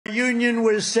Union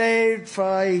was saved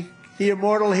by the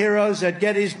immortal heroes at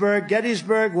Gettysburg.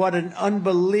 Gettysburg, what an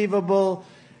unbelievable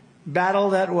battle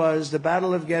that was. The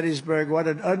Battle of Gettysburg, what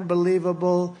an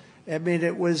unbelievable, I mean,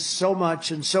 it was so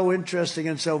much and so interesting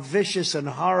and so vicious and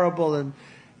horrible and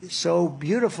so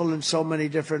beautiful in so many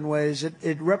different ways.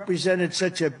 It represented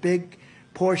such a big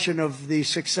portion of the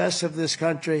success of this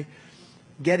country.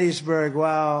 Gettysburg,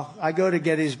 wow. I go to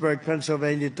Gettysburg,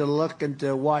 Pennsylvania to look and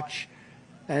to watch.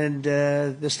 And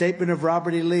the statement of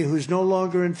Robert E. Lee, who's no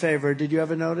longer in favor. Did you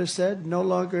ever notice that? No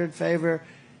longer in favor.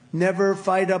 Never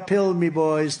fight uphill, me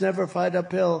boys. Never fight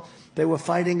uphill. They were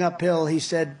fighting uphill. He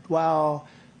said, wow,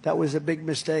 that was a big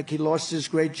mistake. He lost his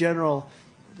great general.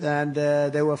 And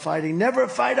they were fighting. Never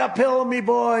fight uphill, me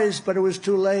boys. But it was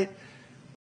too late.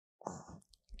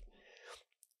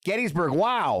 Gettysburg,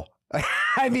 wow.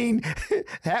 I mean,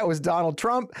 that was Donald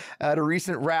Trump at a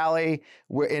recent rally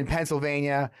in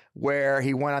Pennsylvania where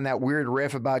he went on that weird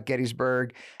riff about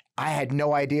Gettysburg. I had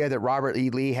no idea that Robert E.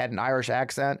 Lee had an Irish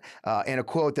accent, and a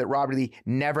quote that Robert E. Lee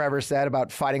never ever said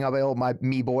about fighting uphill,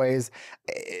 me boys.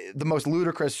 The most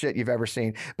ludicrous shit you've ever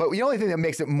seen. But the only thing that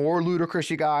makes it more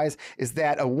ludicrous, you guys, is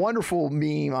that a wonderful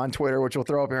meme on Twitter, which we'll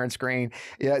throw up here on screen,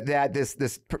 that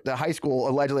the high school,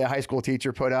 allegedly a high school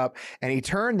teacher put up, and he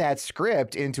turned that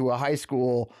script into a high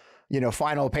school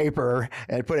final paper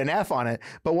and put an F on it.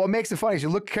 But what makes it funny is you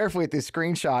look carefully at this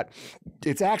screenshot.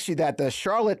 It's actually that the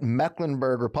Charlotte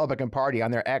Mecklenburg Republican Party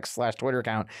on their X/Twitter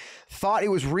account thought it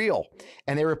was real.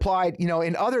 And they replied,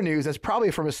 in other news, that's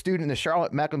probably from a student in the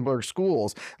Charlotte Mecklenburg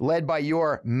schools led by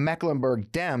your Mecklenburg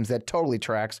Dems. That totally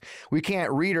tracks. We can't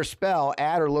read or spell,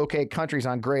 add or locate countries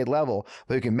on grade level,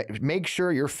 but you can make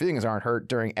sure your feelings aren't hurt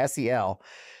during SEL.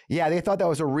 Yeah, they thought that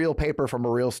was a real paper from a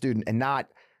real student and not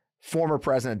former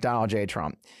President Donald J.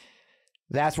 Trump.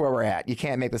 That's where we're at. You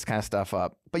can't make this kind of stuff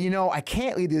up. But I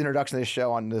can't leave the introduction of this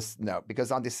show on this note,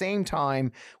 because at the same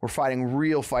time, we're fighting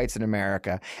real fights in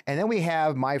America. And then we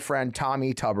have my friend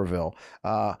Tommy Tuberville,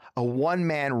 a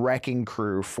one-man wrecking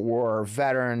crew for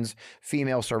veterans,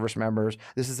 female service members.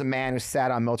 This is a man who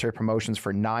sat on military promotions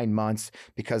for 9 months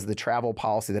because of the travel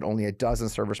policy that only a dozen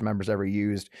service members ever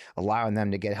used, allowing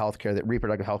them to get healthcare, that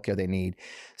reproductive healthcare they need.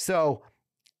 So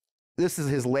this is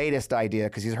his latest idea,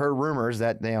 because he's heard rumors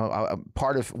that a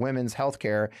part of women's health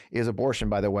care is abortion,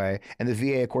 by the way, and the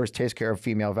VA, of course, takes care of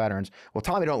female veterans. Well,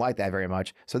 Tommy don't like that very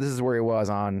much, so this is where he was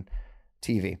on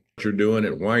TV. You're doing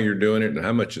it, why you're doing it, and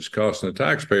how much it's costing the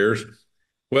taxpayers.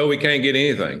 Well, we can't get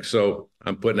anything, so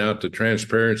I'm putting out the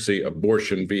Transparency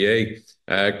Abortion VA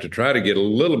Act to try to get a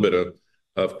little bit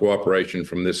of cooperation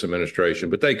from this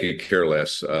administration, but they could care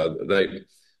less.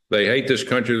 They hate this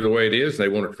country the way it is. They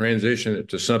want to transition it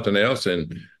to something else,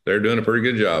 and they're doing a pretty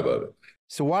good job of it.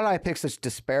 So why did I pick such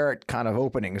disparate kind of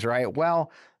openings, right?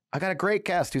 Well, I got a great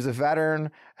guest who's a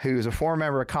veteran, who's a former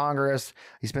member of Congress.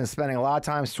 He's been spending a lot of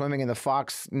time swimming in the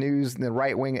Fox News and the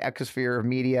right-wing exosphere of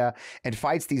media, and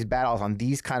fights these battles on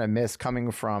these kind of myths coming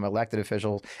from elected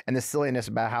officials and the silliness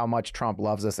about how much Trump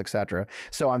loves us, etc.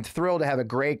 So I'm thrilled to have a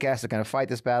great guest that's going to fight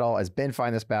this battle, has been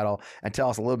fighting this battle, and tell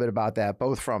us a little bit about that,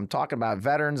 both from talking about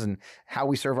veterans and how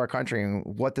we serve our country and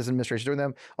what this administration is doing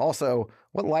them. Also,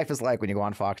 what life is like when you go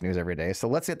on Fox News every day. So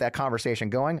let's get that conversation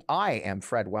going. I am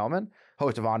Fred Wellman,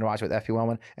 host of On to Watch with FP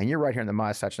Wellman, and you're right here in the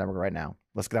MeidasTouch Network right now.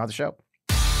 Let's get on with the show.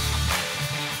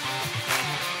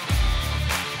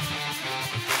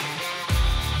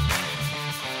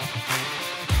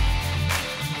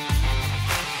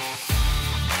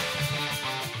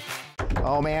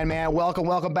 Oh, man,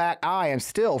 welcome back. I am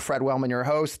still Fred Wellman, your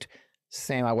host.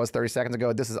 Same I was 30 seconds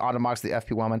ago. This is On to Mox, the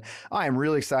FP Wellman. I am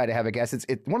really excited to have a guest.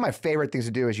 It's one of my favorite things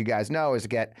to do, as you guys know, is to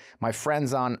get my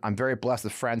friends on. I'm very blessed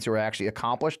with friends who are actually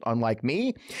accomplished, unlike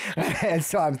me. And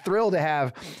so I'm thrilled to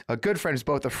have a good friend who's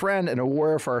both a friend and a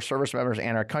warrior for our service members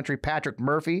and our country, Patrick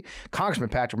Murphy. Congressman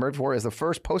Patrick Murphy is the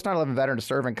first post-9/11 veteran to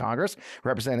serve in Congress,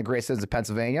 representing the great citizens of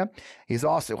Pennsylvania. He's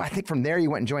also, I think from there you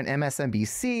went and joined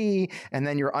MSNBC, and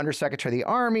then you're Undersecretary of the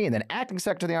Army, and then Acting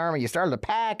Secretary of the Army. You started a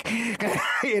PAC,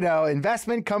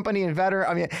 investment company and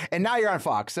veteran. And now you're on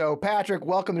Fox. So Patrick,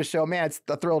 welcome to the show, man. It's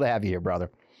a thrill to have you here, brother.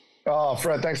 Oh,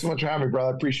 Fred, thanks so much for having me,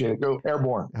 brother. I appreciate it. Go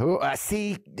Airborne.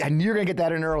 See, and you're going to get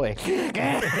that in early.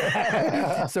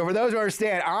 So for those who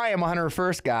understand, I am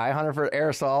 101st guy, 101st Air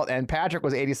Assault, and Patrick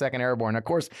was 82nd Airborne. Of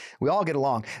course, we all get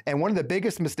along. And one of the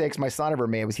biggest mistakes my son ever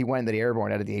made was he went into the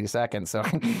Airborne out of the 82nd.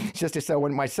 So so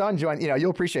when my son joined, you'll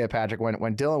appreciate it, Patrick,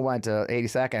 when Dylan went to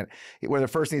 82nd, one of the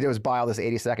first things he did was buy all this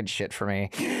 82nd shit for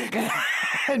me.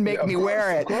 And make me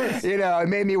wear it. It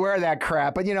made me wear that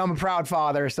crap. But, I'm a proud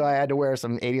father, so I had to wear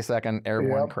some 82nd 2nd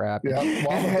Airborne crap. Yeah,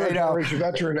 well, I'm a third-generation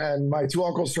veteran, and my 2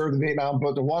 uncles served in Vietnam,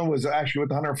 but the one was actually with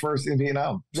the 101st in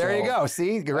Vietnam. There you go.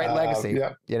 See, great legacy.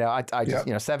 Yeah. You know, I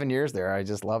just 7 years there. I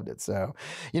just loved it. So,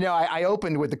 I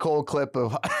opened with the cold clip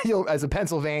of as a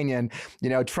Pennsylvanian,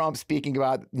 Trump speaking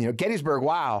about Gettysburg.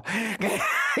 Wow.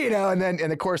 And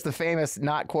then of course the famous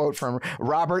not quote from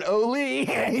Robert O. Lee.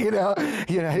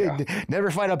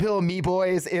 Never fight uphill, me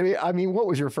boys. I mean, what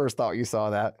was your first thought you saw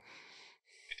that?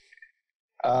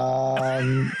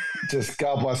 Just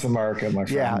God bless America, my friend.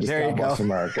 Yeah, just there God you bless go.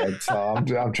 America. So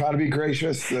I'm trying to be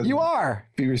gracious. You are.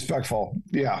 Be respectful.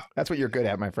 Yeah. That's what you're good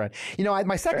at, my friend.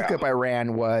 My second clip I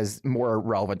ran was more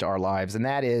relevant to our lives, and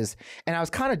that is, and I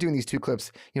was kind of doing these 2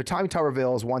 clips. Tommy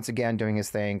Tuberville is once again doing his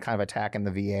thing, kind of attacking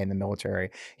the VA and the military.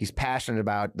 He's passionate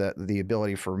about the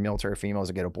ability for military females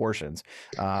to get abortions,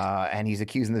 and he's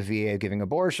accusing the VA of giving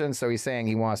abortions. So he's saying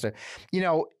he wants to,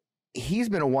 he's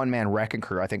been a one-man wrecking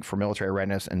crew, I think, for military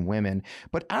readiness and women.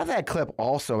 But out of that clip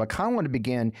also, I kind of want to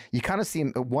begin, you kind of see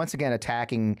him once again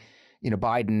attacking,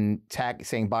 Biden,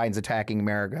 saying Biden's attacking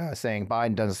America, saying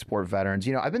Biden doesn't support veterans.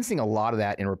 I've been seeing a lot of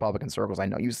that in Republican circles. I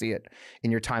know you see it in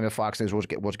your time at Fox News.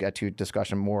 We'll get to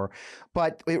discussion more.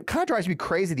 But it kind of drives me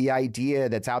crazy, the idea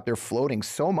that's out there floating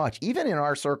so much, even in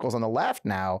our circles on the left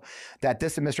now, that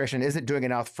this administration isn't doing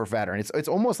enough for veterans. It's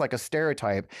almost like a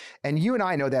stereotype. And you and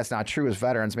I know that's not true as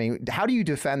veterans. I mean, how do you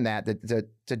defend that,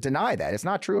 to deny that? It's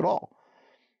not true at all.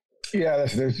 Yeah,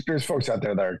 there's folks out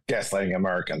there that are gaslighting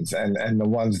Americans, and the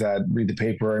ones that read the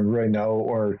paper and really know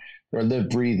or live,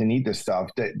 breathe, and eat this stuff,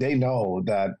 they know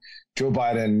that Joe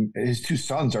Biden, his 2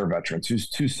 sons are veterans, whose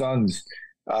 2 sons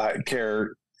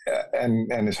care,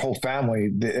 and his whole family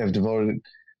have devoted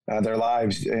their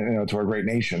lives, to our great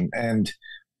nation. And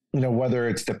whether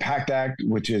it's the PACT Act,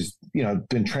 which has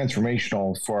been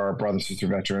transformational for our brother sister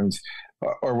veterans,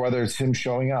 or whether it's him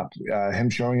showing up,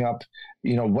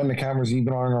 when the camera's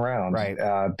even on and around,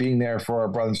 right. Being there for our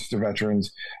brother and sister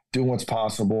veterans, doing what's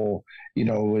possible,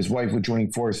 his wife with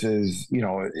joining forces,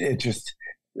 it's just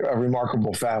a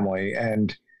remarkable family.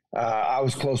 And I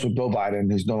was close with Bill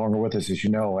Biden, who's no longer with us, as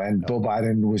you know, and Bill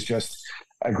Biden was just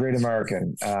a great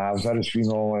American. I was at his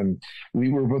funeral, and we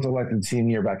were both elected the same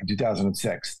year back in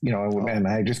 2006. And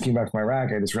I just came back from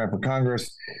Iraq. I just ran for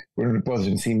Congress. We're both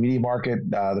in the same media market,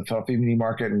 the Philadelphia media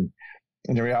market, and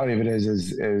the reality of it is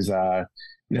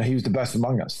he was the best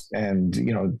among us. And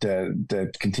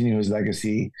to continue his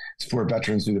legacy, support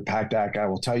veterans through the PACT Act. I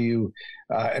will tell you,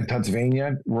 in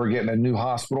Pennsylvania, we're getting a new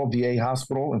hospital, VA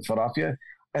hospital in Philadelphia,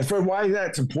 and for why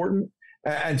that's important.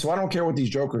 And so I don't care what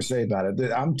these jokers say about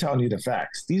it. I'm telling you the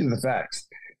facts. These are the facts.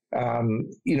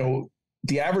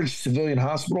 The average civilian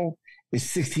hospital is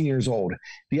 16 years old.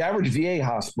 The average VA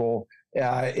hospital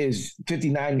is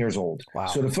 59 years old. Wow.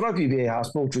 So the Philadelphia VA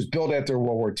hospital, which was built after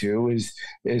World War II,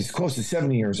 is close to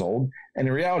 70 years old. And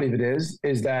the reality of it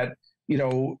is that,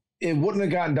 it wouldn't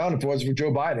have gotten done if it wasn't for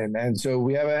Joe Biden. And so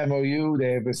we have an MOU.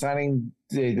 They have a signing.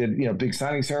 They did, big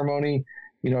signing ceremony.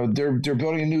 They're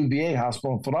building a new VA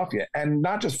hospital in Philadelphia, and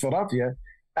not just Philadelphia,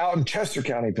 out in Chester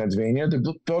County, Pennsylvania, they're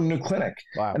building a new clinic.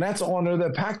 Wow. And that's all under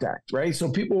the PACT Act, right?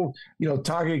 So people,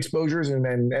 target exposures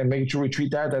and making sure we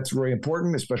treat that. That's really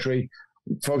important, especially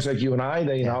folks like you and I.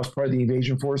 I was part of the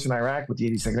invasion force in Iraq with the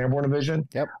 82nd Airborne Division.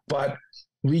 Yep. But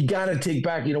we got to take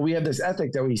back, we have this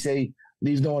ethic that we say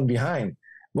leaves no one behind.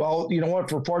 Well, you know what?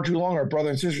 For far too long, our brother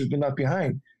and sisters been left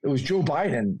behind. It was Joe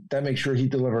Biden that made sure he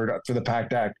delivered for the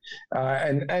PACT Act,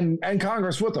 and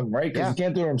Congress with him, right? Because he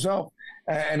can't do it himself.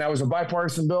 And that was a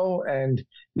bipartisan bill, and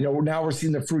now we're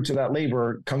seeing the fruits of that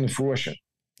labor come to fruition.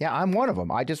 Yeah, I'm one of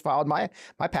them. I just filed my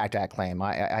PACT Act claim.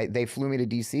 They flew me to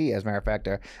D.C. As a matter of fact,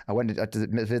 I went to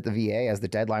visit the VA as the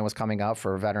deadline was coming up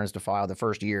for veterans to file the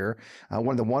first year. One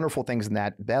of the wonderful things in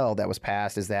that bill that was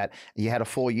passed is that you had a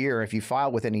full year. If you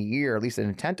filed within a year, at least an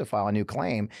intent to file a new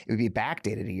claim, it would be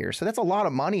backdated a year. So that's a lot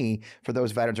of money for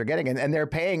those veterans are getting, and they're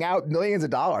paying out millions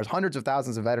of dollars. Hundreds of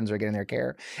thousands of veterans are getting their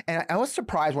care. And I was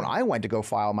surprised when I went to go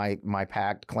file my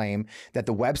PACT claim that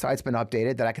the website's been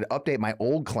updated, that I could update my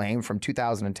old claim from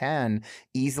 2010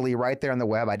 easily right there on the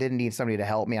web. I didn't need somebody to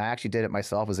help me. I actually did it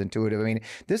myself. It was intuitive. I mean,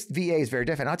 this VA is very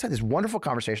different. I'll tell you this wonderful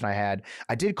conversation I had.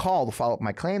 I did call to follow up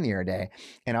my claim the other day,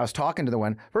 and I was talking to the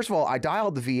one. First of all, I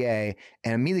dialed the VA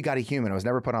and immediately got a human. I was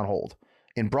never put on hold.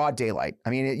 In broad daylight. I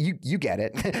mean, you get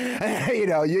it.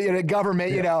 You're in a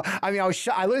government, I mean, I was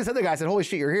I literally said to the guy, I said, holy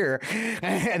shit, you're here.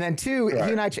 And then two, right.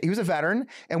 He and I, he was a veteran,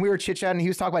 and we were chit-chatting. He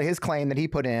was talking about his claim that he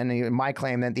put in, and my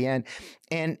claim at the end.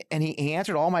 And he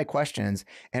answered all my questions.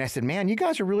 And I said, man, you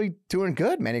guys are really doing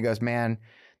good, man. He goes, man,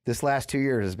 this last 2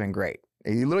 years has been great.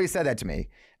 He literally said that to me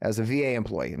as a VA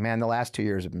employee. Man, the last 2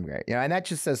 years have been great. And that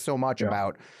just says so much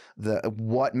about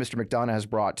what Mr. McDonough has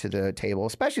brought to the table,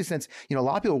 especially since, a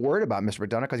lot of people were worried about Mr.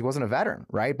 McDonough because he wasn't a veteran,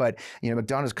 right? But,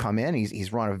 McDonough's come in,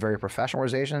 he's run a very professional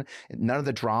organization. None of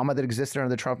the drama that existed under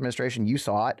the Trump administration, you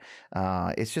saw it.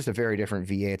 It's just a very different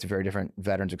VA. It's a very different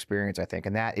veterans experience, I think.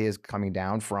 And that is coming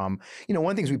down from, one of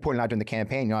the things we pointed out during the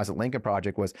campaign, as a Lincoln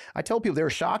Project was, I tell people they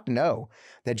were shocked to know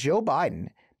that Joe Biden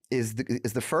is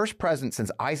the first president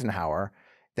since Eisenhower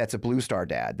that's a Blue Star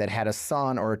dad that had a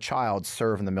son or a child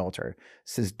serve in the military.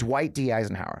 Since Dwight D.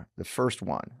 Eisenhower, the first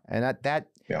one. And that that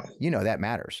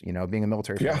matters. Being a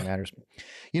military family matters.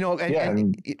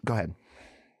 Go ahead.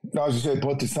 No, I was just saying,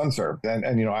 both the son served, and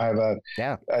I have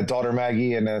a daughter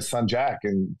Maggie and a son Jack,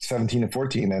 and 17 and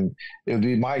 14, and it would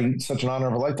be such an honor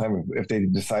of a lifetime if they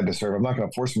decide to serve. I'm not going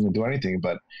to force them to do anything,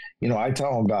 but I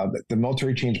tell them about the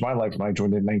military changed my life when I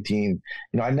joined at 19.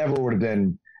 I never would have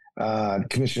been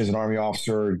commissioned as an Army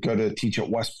officer, go to teach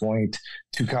at West Point,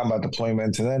 2 combat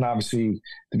deployments, and then obviously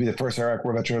to be the first Iraq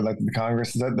War veteran elected to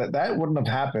Congress. That wouldn't have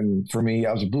happened for me.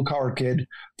 I was a blue collar kid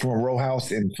from a row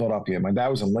house in Philadelphia. My dad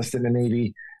was enlisted in the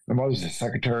Navy. My mother was a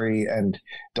secretary, and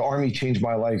the Army changed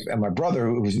my life. And my brother,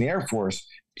 who was in the Air Force,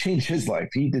 changed his life.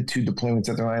 He did 2 deployments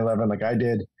after 9/11 like I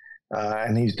did,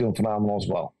 and he's doing phenomenal as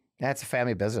well. That's a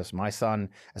family business. My son,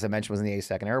 as I mentioned, was in the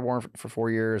 82nd Airborne for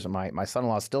 4 years. And my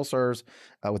son-in-law still serves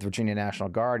with Virginia National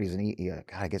Guard. He's God,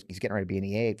 I guess he's getting ready to be an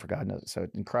E8 for God knows. So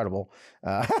incredible,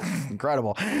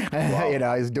 incredible.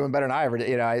 Wow. He's doing better than I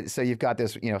ever. So you've got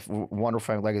this,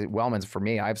 wonderful family legacy. Wellman's for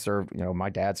me. I've served.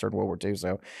 My dad served World War II,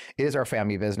 so it is our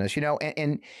family business.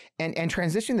 And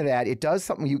transitioning to that, it does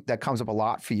something that comes up a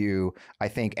lot for you. I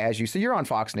think so you're on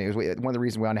Fox News. One of the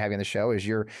reasons we want to have you on the show is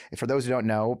for those who don't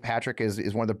know, Patrick is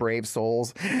one of the brave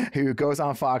souls who goes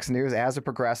on Fox News as a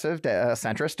progressive,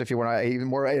 centrist, if you want to even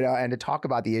more, and to talk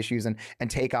about the issues and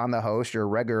take on the host. Your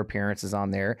regular appearances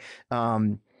on there.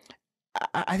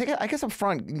 I guess up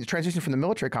front, transition from the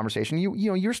military conversation,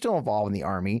 you're still involved in the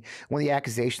Army. One of the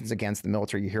accusations against the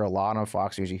military you hear a lot on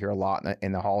Fox News, you hear a lot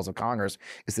in the halls of Congress,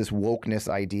 is this wokeness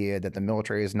idea that the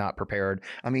military is not prepared.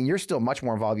 I mean, you're still much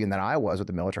more involved than I was with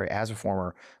the military as a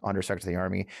former undersecretary of the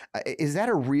Army. Is that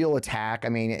a real attack? I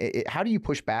mean, how do you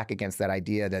push back against that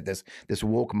idea that this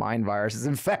woke mind virus is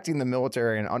infecting the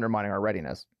military and undermining our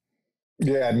readiness?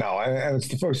 Yeah, no, and it's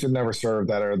the folks that never served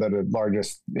that are the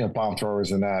largest bomb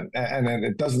throwers in that, and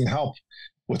it doesn't help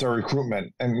with our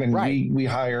recruitment. And right. we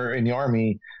hire in the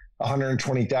Army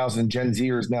 120,000 Gen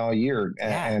Zers now a year,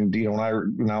 and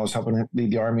when I was helping lead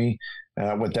the Army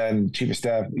with then Chief of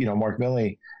Staff Mark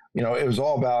Milley, it was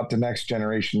all about the next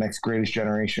generation, next greatest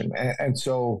generation, and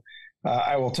so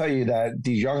I will tell you that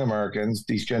these young Americans,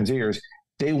 these Gen Zers,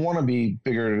 they want to be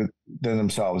bigger than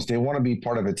themselves. They want to be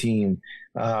part of a team.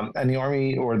 And the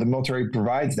Army or the military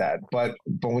provides that. But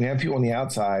when you have people on the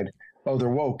outside, they're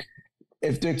woke.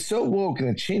 If they're so woke and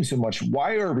it's changed so much,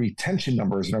 why are retention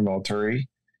numbers in our military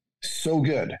so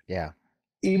good? Yeah.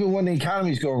 Even when the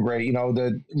economy is going great,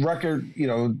 the record,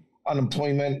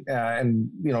 unemployment and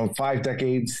 5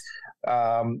 decades,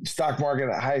 stock market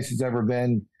at the highest it's ever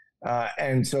been.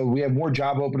 And so we have more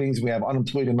job openings, we have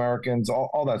unemployed Americans,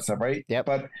 all that stuff, right? Yep.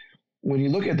 But when you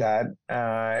look at that,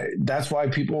 that's why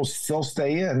people still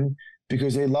stay in,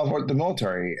 because they love the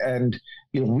military. And,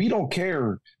 we don't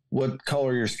care what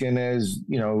color your skin is,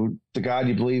 the God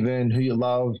you believe in, who you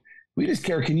love. We just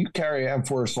care, can you carry an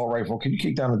M4 assault rifle? Can you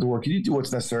kick down a door? Can you do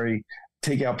what's necessary?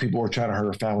 Take out people who are trying to hurt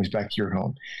our families back here at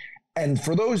home. And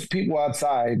for those people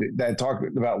outside that talk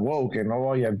about woke and,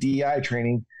 you have DEI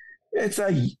training, it's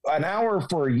an hour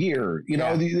for a year.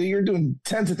 You're doing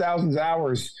tens of thousands of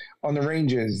hours on the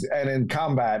ranges and in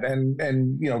combat and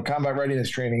combat readiness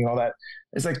training and all that.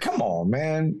 It's like, come on,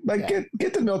 man.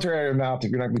 Get the military out of your mouth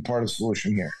if you're not going to be part of the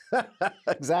solution here.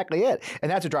 Exactly it.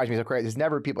 And that's what drives me so crazy. There's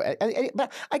never people.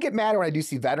 But I get mad when I do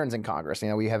see veterans in Congress.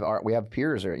 We have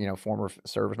peers or former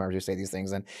service members who say these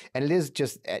things, and it is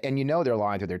just, and they're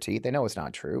lying through their teeth. They know it's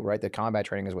not true, right? The combat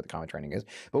training is what the combat training is.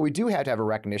 But we do have to have a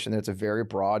recognition that it's a very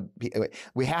broad.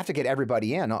 We have to get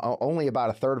everybody in. Only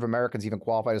about a third of Americans even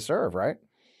qualify to serve, right?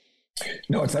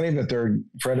 No, it's not even a third,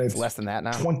 Fred. It's less than that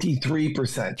now.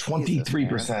 23%.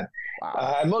 23%.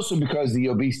 Wow. And mostly because the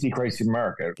obesity crisis in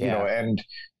America. And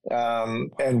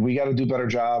we got to do a better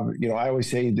job. I always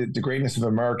say that the greatness of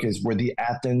America is we're the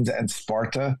Athens and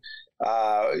Sparta.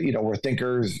 We're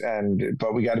thinkers,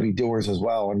 but we got to be doers as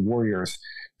well and warriors.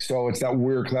 So it's that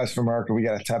warrior class of America we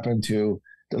got to tap into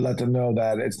to let them know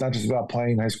that it's not just about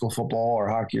playing high school football or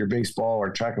hockey or baseball or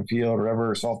track and field or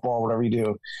whatever, or softball, whatever you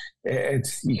do.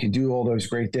 You can do all those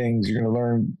great things. You're going to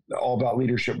learn all about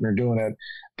leadership when you're doing it,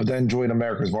 but then join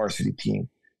America's varsity team.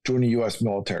 join the U.S.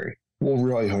 military. We'll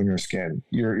really hone your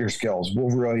skills.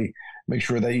 We'll really make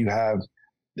sure that you have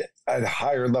a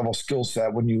higher level skill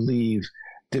set when you leave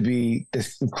to be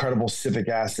this incredible civic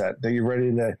asset, that you're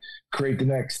ready to create the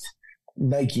next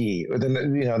Nike or the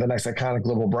next iconic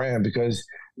global brand. Because,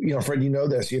 Fred,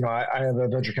 this, I have a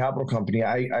venture capital company.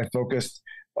 I focus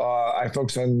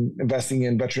on investing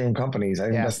in veteran-owned companies. I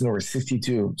invest in over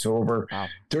 62. So over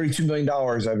 $32 million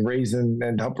I've raised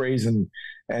and helped raise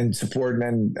and support and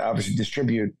then obviously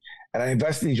distribute. And I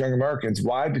invest in these young Americans.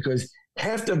 Why? Because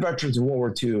half the veterans in World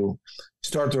War II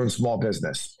start their own small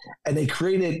business. And they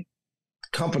created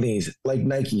companies like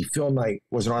Nike. Phil Knight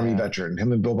was an Army veteran,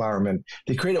 him and Bill Bowerman.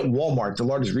 They created Walmart, the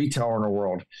largest retailer in the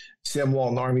world. Sam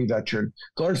Walton, Army veteran.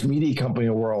 The largest media company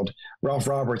in the world. Ralph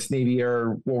Roberts, Navy Air,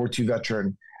 World War II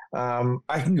veteran.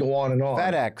 I can go on and on.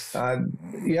 FedEx.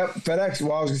 FedEx.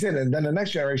 Well, I was going to say, and then the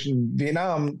next generation,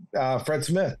 Vietnam, Fred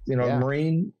Smith,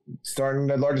 Marine, starting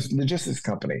the largest logistics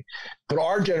company. But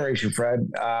our generation,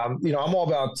 Fred, I'm all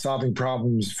about solving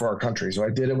problems for our country. So I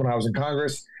did it when I was in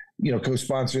Congress,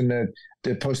 co-sponsoring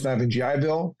the post-9/11 GI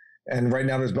Bill. And right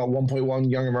now there's about 1.1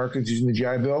 young Americans using the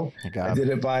GI Bill. I did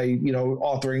it by,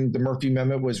 authoring the Murphy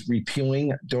Amendment, was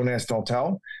repealing Don't Ask, Don't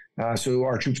Tell. So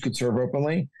our troops could serve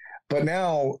openly. But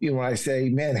now, when I say,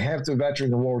 man, half the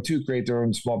veterans in World War II create their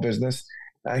own small business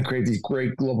and create these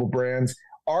great global brands,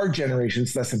 our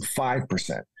generation's less than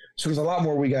 5%. So there's a lot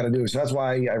more we got to do. So that's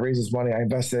why I raise this money. I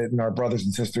invest it in our brothers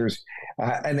and sisters,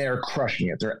 and they are crushing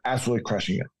it. They're absolutely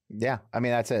crushing it. Yeah, I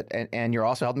mean, that's it. And you're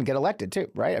also helping them get elected too,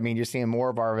 right? I mean, you're seeing more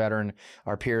of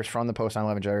our peers from the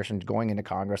post-9/11 generation going into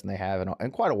Congress, and they have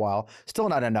in quite a while. Still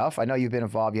not enough. I know you've been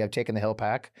involved. You have taken the Hill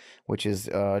PAC, which is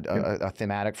a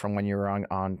thematic from when you were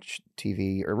on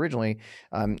TV originally,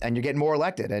 and you're getting more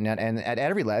elected and at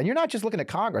every level. And you're not just looking at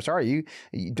Congress, are you?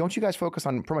 Don't you guys focus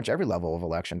on pretty much every level of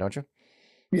election, don't you?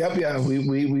 Yep. Yeah.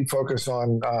 We focus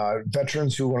on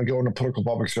veterans who want to go into political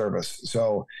public service.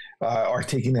 So are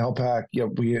taking the Hill PAC.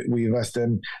 We invest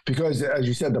in, because as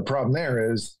you said, the problem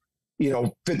there is,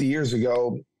 50 years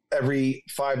ago, every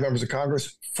 5 members of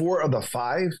Congress, 4 of the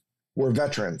 5 were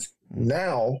veterans.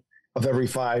 Now, of every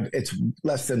 5, it's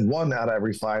less than 1 out of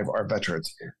every 5 are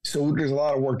veterans. So there's a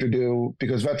lot of work to do,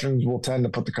 because veterans will tend to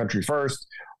put the country first.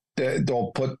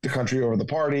 They'll put the country over the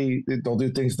party. They'll do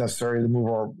things necessary to move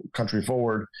our country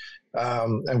forward.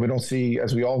 And we don't see,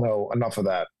 as we all know, enough of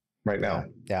that right now.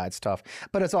 Yeah, it's tough.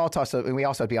 But it's all tough. So, and we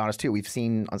also, to be honest, too, we've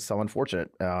seen some unfortunate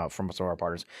from some of our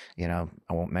partners. I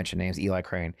won't mention names, Eli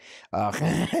Crane,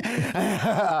 Dan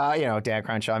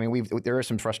Crenshaw. I mean, there is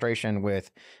some frustration with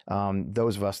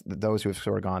those of us, those who have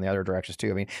sort of gone the other directions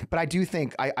too. I mean, but I do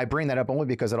think I bring that up only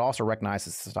because it also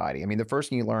recognizes society. I mean, the first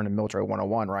thing you learn in Military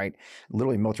 101, right?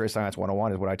 Literally Military Science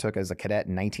 101 is what I took as a cadet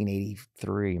in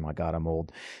 1983. My God, I'm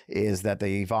old. Is that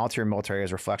the volunteer military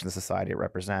is a reflection of the society it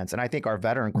represents. And I think our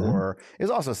veteran corps is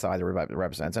also a side that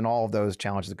represents, and all of those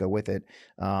challenges that go with it.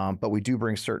 But we do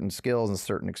bring certain skills and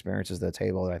certain experiences to the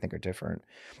table that I think are different.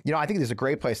 I think this is a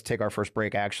great place to take our first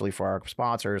break, actually, for our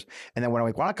sponsors. And then when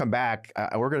we want to come back,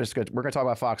 we're going to talk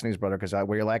about Fox News, brother, because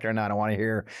whether you like it or not, I want to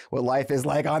hear what life is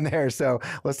like on there. So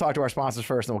let's talk to our sponsors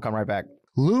first, and we'll come right back.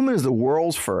 Lumen is the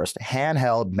world's first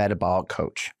handheld metabolic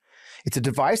coach. It's a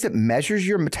device that measures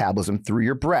your metabolism through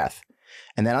your breath.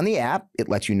 And then on the app, it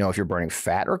lets you know if you're burning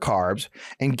fat or carbs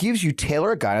and gives you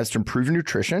tailored guidance to improve your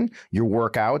nutrition, your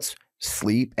workouts,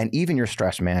 sleep, and even your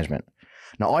stress management.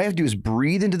 Now, all you have to do is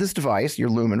breathe into this device, your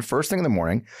Lumen, first thing in the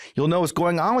morning. You'll know what's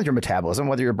going on with your metabolism,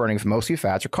 whether you're burning mostly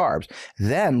fats or carbs.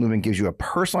 Then Lumen gives you a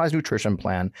personalized nutrition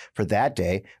plan for that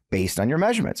day based on your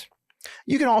measurements.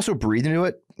 You can also breathe into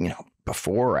it,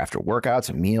 before or after workouts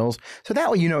and meals. So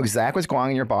that way you know exactly what's going on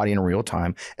in your body in real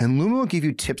time. And Lumen will give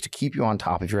you tips to keep you on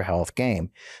top of your health game.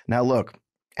 Now, look,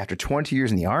 after 20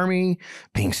 years in the Army,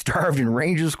 being starved in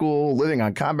Ranger School, living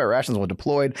on combat rations while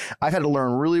deployed, I've had to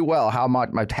learn really well how my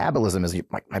metabolism is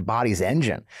my body's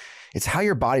engine. It's how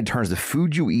your body turns the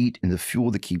food you eat into the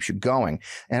fuel that keeps you going.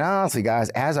 And honestly, guys,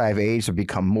 as I've aged, I've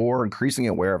become more increasingly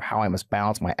aware of how I must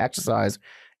balance my exercise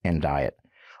and diet.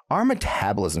 Our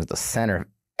metabolism is the center of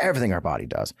everything our body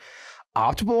does.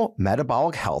 Optimal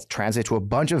metabolic health translates to a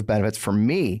bunch of benefits for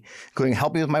me, including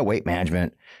helping with my weight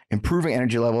management, improving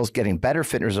energy levels, getting better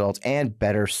fitness results, and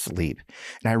better sleep.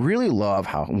 And I really love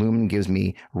how Lumen gives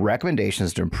me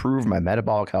recommendations to improve my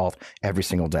metabolic health every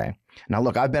single day. Now,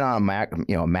 look, I've been on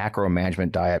a macro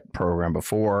management diet program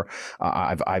before.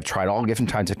 I've tried all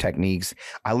different kinds of techniques.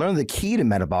 I learned the key to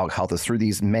metabolic health is through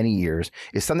these many years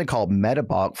is something called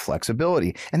metabolic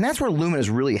flexibility. And that's where Lumen has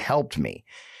really helped me.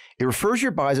 It refers your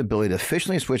body's ability to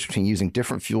efficiently switch between using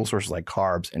different fuel sources like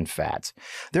carbs and fats.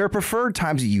 There are preferred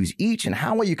times to use each and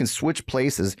how well you can switch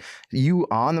places you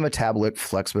on the metabolic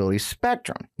flexibility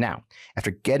spectrum. Now,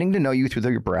 after getting to know you through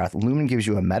your breath, Lumen gives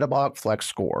you a metabolic flex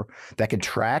score that can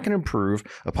track and improve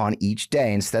upon each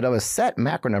day instead of a set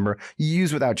macro number you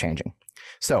use without changing.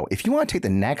 So if you want to take the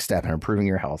next step in improving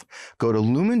your health, go to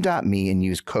lumen.me and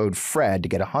use code FRED to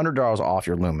get $100 off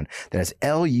your Lumen. That is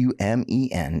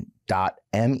LUMEN.me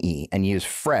and use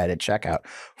FRED at checkout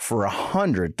for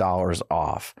 $100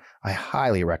 off. I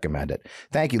highly recommend it.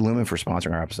 Thank you, Lumen, for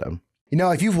sponsoring our episode. You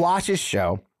know, if you've watched this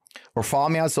show or follow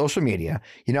me on social media,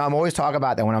 you know, I'm always talking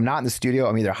about that when I'm not in the studio,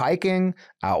 I'm either hiking,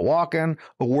 out walking,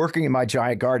 or working in my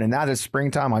giant garden. And now that it's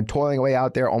springtime, I'm toiling away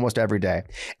out there almost every day.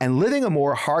 And living a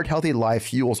more heart healthy life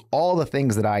fuels all the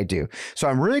things that I do. So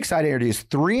I'm really excited to introduce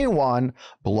 3-in-1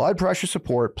 blood pressure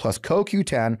support plus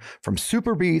CoQ10 from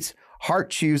Super Beats Heart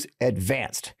Chews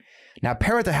Advanced. Now,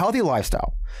 pair with a healthy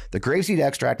lifestyle. The grapeseed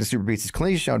extract in Super Beats is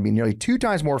clinically shown to be nearly 2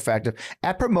 times more effective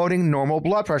at promoting normal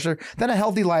blood pressure than a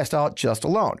healthy lifestyle just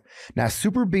alone. Now,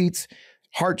 Super Beats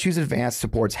Heart Chews Advanced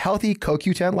supports healthy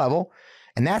CoQ10 level,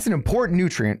 and that's an important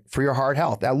nutrient for your heart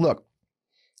health. Now, look,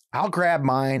 I'll grab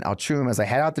mine, I'll chew them as I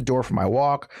head out the door for my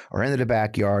walk or into the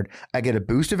backyard. I get a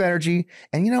boost of energy.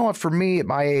 And you know what? For me, at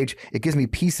my age, it gives me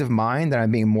peace of mind that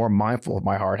I'm being more mindful of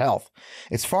my heart health.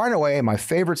 It's far and away my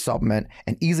favorite supplement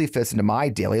and easily fits into my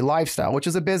daily lifestyle, which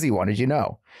is a busy one, as you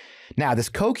know. Now, this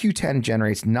CoQ10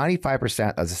 generates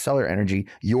 95% of the cellular energy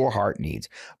your heart needs,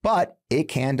 but it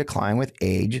can decline with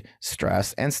age,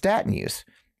 stress, and statin use.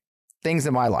 Things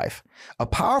in my life. A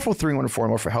powerful 3-in-1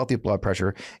 formula for healthy blood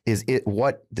pressure is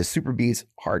what the Super Beats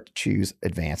Heart Chews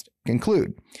Advanced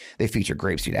include. They feature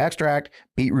grapeseed extract,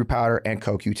 beetroot powder, and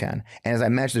CoQ10. And as I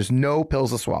mentioned, there's no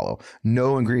pills to swallow,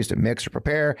 no ingredients to mix or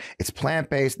prepare. It's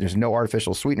plant-based. There's no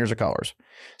artificial sweeteners or colors.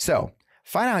 So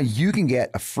find out how you can get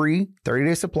a free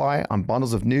 30-day supply on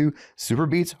bundles of new Super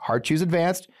Beats Heart Chews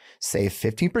Advanced. Save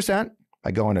 15% by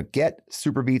going to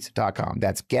getsuperbeats.com.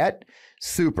 That's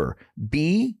GetSuperBeets.com.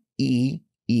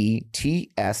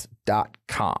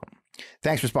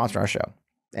 Thanks for sponsoring our show.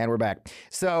 And we're back.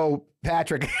 So,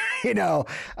 Patrick, you know,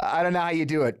 I don't know how you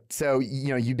do it. So, you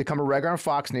know, you become a regular on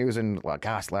Fox News and, well,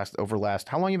 gosh,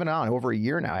 how long you been on? Over a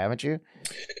year now, haven't you?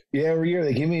 Yeah, every year.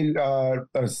 They gave me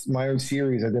my own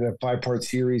series. I did a 5-part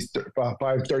series, 5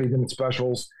 30-minute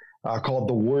specials called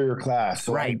The Warrior Class.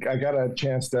 So right. I got a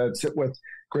chance to sit with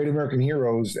great American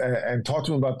heroes and talk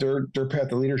to them about their path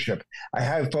to leadership. I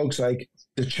have folks like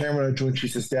the chairman of Joint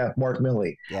Chiefs of Staff, Mark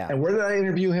Milley. Yeah. And where did I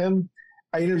interview him?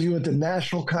 I interviewed at the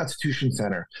National Constitution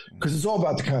Center because it's all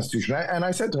about the Constitution.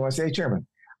 I said to him, I say, hey, Chairman,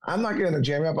 I'm not going to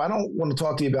jam you up. I don't want to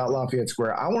talk to you about Lafayette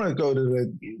Square. I want to go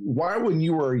to why when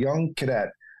you were a young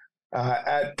cadet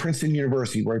at Princeton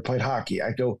University where he played hockey,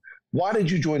 I go, why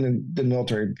did you join the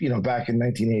military, you know, back in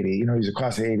 1980? You know, he's a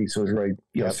class of 80, so he's really,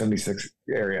 you know, 76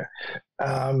 area.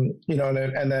 You know,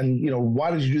 and then, you know,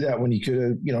 why did you do that when you could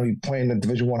have, you know, you playing the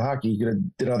Division I hockey, you could have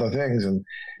did other things. And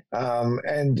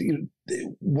you know,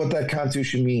 what that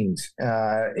Constitution means,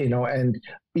 you know, and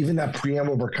even that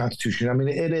preamble of our Constitution. I mean,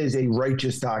 it is a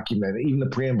righteous document. Even the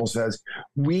preamble says,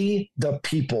 we, the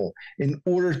people, in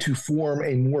order to form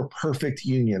a more perfect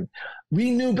union.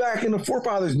 We knew back in the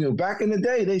forefathers knew back in the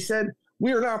day, they said,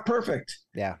 we are not perfect.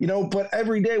 Yeah. You know, but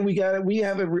every day we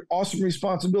have an awesome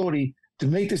responsibility to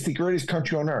make this the greatest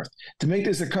country on earth, to make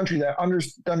this a country that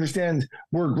understands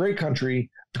we're a great country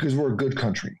because we're a good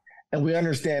country. And we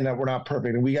understand that we're not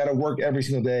perfect, and we got to work every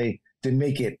single day to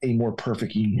make it a more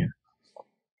perfect union.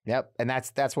 Yep, and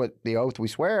that's what the oath we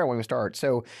swear when we start.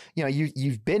 So, you know,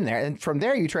 you've been there, and from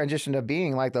there you transition to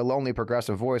being like the lonely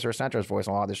progressive voice or centrist voice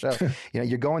on a lot of the show. You know,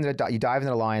 you dive into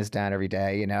the lion's den every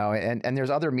day. You know, and there's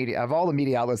other media of all the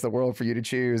media outlets in the world for you to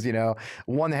choose. You know,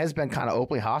 one that has been kind of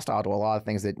openly hostile to a lot of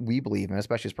things that we believe in,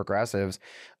 especially as progressives.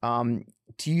 Do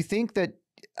you think that?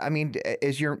 I mean,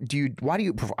 why do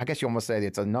you, I guess you almost say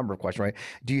it's a number of questions, right?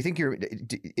 Do you think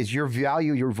is your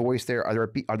value, your voice there?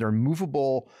 Are there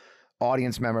movable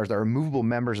audience members, there are movable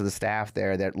members of the staff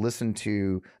there that listen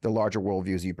to the larger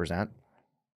worldviews you present?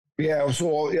 Yeah.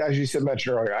 So as you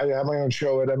mentioned earlier, I have my own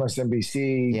show at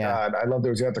MSNBC. Yeah. I love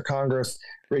those at the Congress.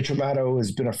 Rachel Maddow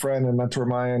has been a friend and mentor of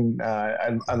mine.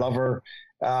 I love her.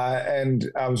 And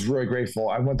I was really grateful.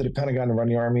 I went to the Pentagon to run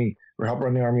the Army or help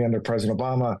run the Army under President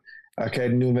Obama. Okay,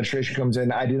 new administration comes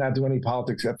in. I did not do any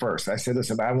politics at first. I said,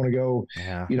 listen, I want to go,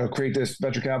 you know, create this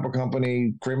venture capital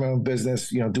company, create my own business,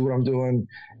 you know, do what I'm doing,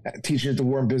 teaching at the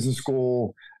Wharton Business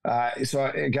School. So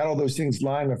I got all those things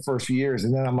lined the first few years.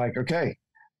 And then I'm like, okay,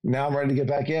 now I'm ready to get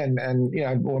back in. And, you know,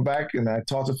 I went back and I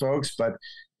talked to folks, but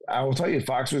I will tell you,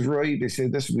 Fox was really, they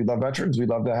said this, we love veterans. We'd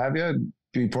love to have you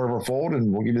be part of our fold,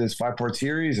 and we'll give you this 5-part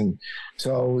series. And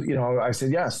so, you know, I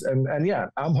said yes. And yeah,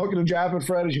 I'm hooking a jab at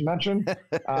Fred, as you mentioned.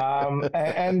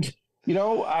 And you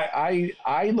know,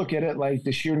 I look at it like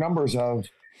the sheer numbers of,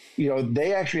 you know,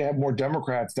 they actually have more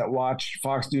Democrats that watch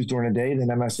Fox News during the day than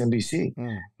MSNBC.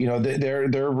 You know,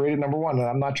 they're rated number one. And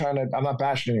I'm not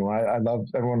bashing anyone. I love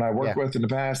everyone I worked with in the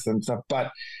past and stuff.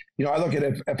 But, you know, I look at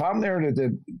it, if I'm there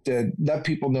to let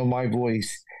people know my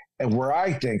voice and where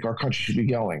I think our country should be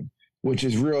going, which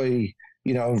is really,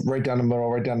 you know, right down the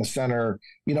middle, right down the center,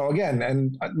 you know, again,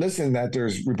 and listen, that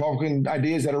there's Republican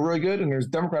ideas that are really good and there's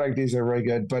Democratic ideas that are really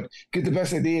good, but get the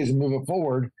best ideas and move it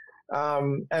forward.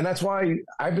 And that's why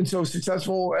I've been so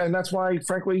successful. And that's why,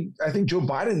 frankly, I think Joe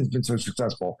Biden has been so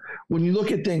successful. When you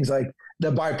look at things like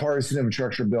the bipartisan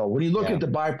infrastructure bill, when you look at the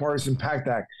bipartisan PACT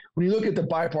Act, when you look at the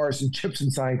bipartisan Chips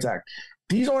and Science Act,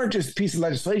 these aren't just pieces of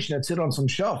legislation that sit on some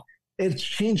shelf. It's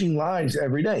changing lives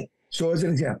every day. So as an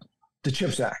example, the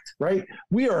CHIPS Act, right?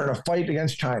 We are in a fight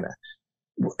against China.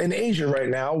 In Asia right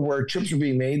now, where chips are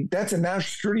being made, that's a national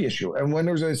security issue. And when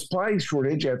there's a supply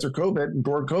shortage after COVID and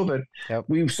during COVID,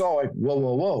 we saw like,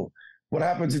 whoa. What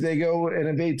happens if they go and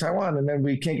invade Taiwan and then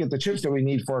we can't get the chips that we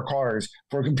need for our cars,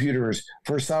 for computers,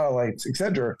 for satellites, et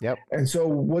cetera? And so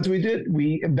what we did,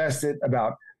 we invested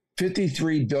about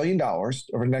 $53 billion over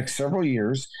the next several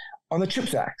years on the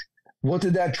CHIPS Act. What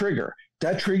did that trigger?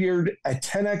 That triggered a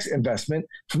 10x investment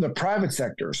from the private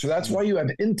sector. So that's why you have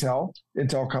Intel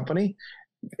company,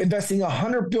 investing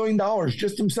 $100 billion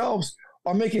just themselves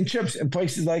on making chips in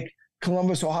places like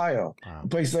Columbus, Ohio,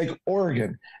 places like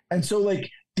Oregon. And so like,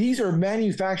 these are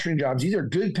manufacturing jobs. These are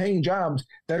good paying jobs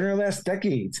that are going to last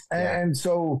decades. And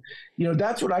so, you know,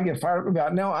 that's what I get fired up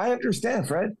about. Now I understand,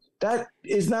 Fred, that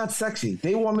is not sexy.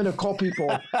 They want me to call people,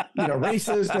 you know,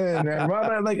 racist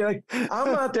and like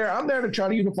I'm not there. I'm there to try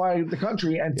to unify the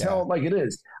country and tell it like it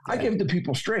is. I give it to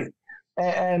people straight.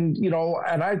 And, you know,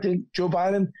 and I think Joe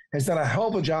Biden has done a hell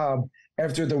of a job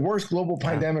after the worst global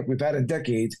pandemic we've had in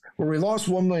decades, where we lost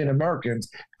 1 million Americans,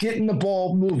 getting the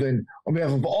ball moving on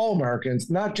behalf of all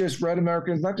Americans, not just red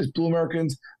Americans, not just blue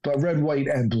Americans, but red, white,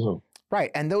 and blue.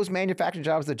 Right. And those manufacturing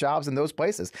jobs, the jobs in those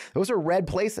places, those are red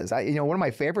places. You know, one of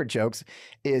my favorite jokes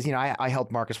is, you know, I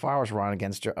helped Marcus Flowers run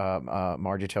against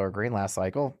Marjorie Taylor Greene last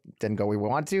cycle. Didn't go where we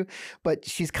wanted to, but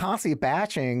she's constantly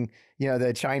bashing, you know,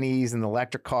 the Chinese and the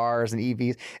electric cars and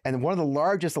EVs. And one of the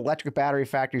largest electric battery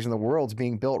factories in the world is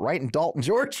being built right in Dalton,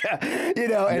 Georgia, you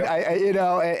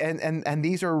know, and and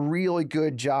these are really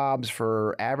good jobs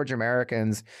for average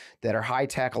Americans that are high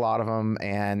tech, a lot of them,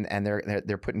 and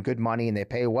they're putting good money and they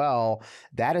pay well.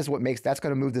 That is what makes, that's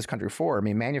going to move this country forward. I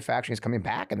mean, manufacturing is coming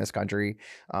back in this country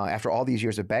after all these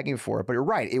years of begging for it. But you're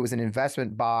right, it was an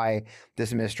investment by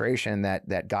this administration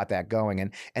that got that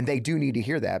going, and they do need to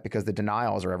hear that because the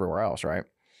denials are everywhere else. Right.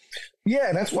 Yeah,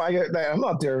 and that's why I'm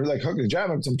not there like hooking the jab.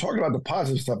 I'm talking about the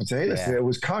positive stuff and say, hey, listen, it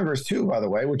was Congress too, by the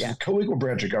way, which is a co-equal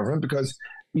branch of government because,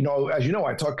 you know, as you know,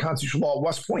 I taught constitutional law at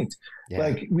West Point.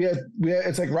 Like we had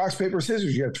it's like rocks, paper,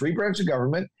 scissors. You have 3 branches of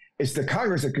government. It's the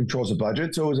Congress that controls the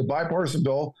budget. So it was a bipartisan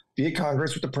bill via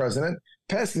Congress with the president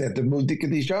passing it to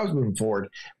get these jobs moving forward,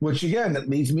 which again, that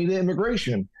leads me to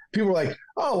immigration. People are like,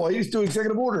 oh, well, you just do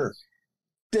executive order.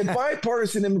 The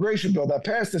bipartisan immigration bill that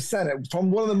passed the Senate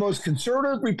from one of the most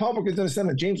conservative Republicans in the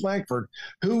Senate, James Lankford,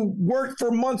 who worked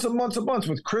for months and months and months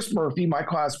with Chris Murphy, my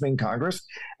classmate in Congress,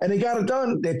 and they got it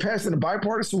done. They passed it in a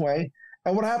bipartisan way.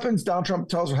 And what happens? Donald Trump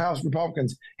tells House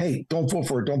Republicans, hey, don't vote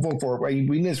for it. Don't vote for it.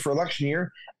 We need this for election year.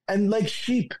 And like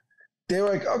sheep, they're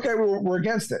like, okay, we're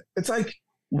against it. It's like,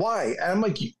 why? And I'm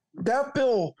like, that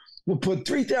bill will put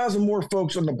 3,000 more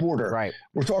folks on the border. Right.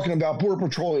 We're talking about Border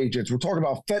Patrol agents. We're talking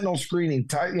about fentanyl screening,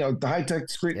 you know, the high-tech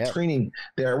screening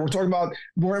there. We're talking about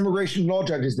more immigration law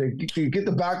judges to get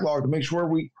the backlog to make sure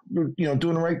we're, you know,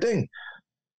 doing the right thing.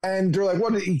 And they're like,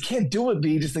 what? You can't do it,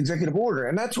 be just executive order.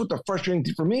 And that's what the frustrating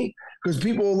thing for me, because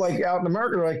people like out in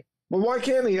America are like, well, why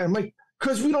can't they? I'm like,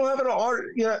 because we don't have an art,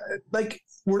 you know, like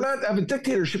we're not have a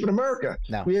dictatorship in America.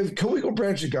 No. We have co-equal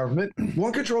branches of government.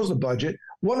 One controls the budget.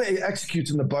 One executes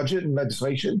in the budget and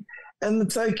legislation. And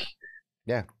it's like,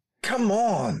 come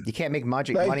on. You can't make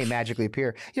money magically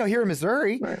appear. You know, here in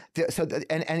Missouri,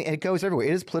 and it goes everywhere.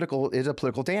 It is political. It is a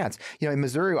political dance. You know, in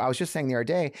Missouri, I was just saying the other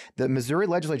day, the Missouri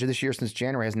legislature this year since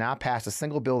January has not passed a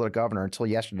single bill to the governor until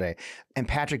yesterday. And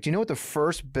Patrick, do you know what the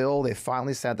first bill they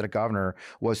finally sent to the governor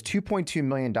was? $2.2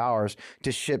 million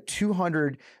to ship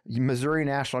 200 Missouri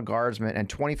National Guardsmen and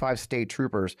 25 state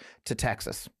troopers to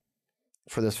Texas.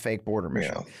 for this fake border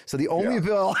mission. Yeah. So the only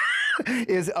bill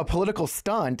is a political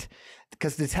stunt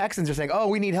because the Texans are saying, oh,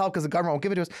 we need help because the government won't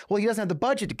give it to us. Well, he doesn't have the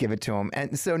budget to give it to him.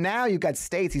 And so now you've got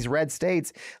states, these red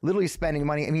states, literally spending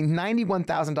money. I mean,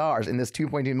 $91,000 in this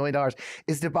 $2.2 million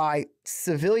is to buy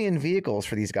civilian vehicles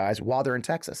for these guys while they're in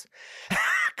Texas.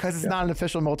 Because it's not an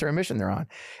official military mission they're on.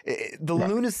 The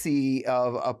lunacy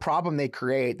of a problem they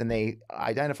create, then they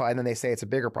identify, and then they say it's a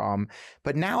bigger problem.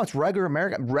 But now it's regular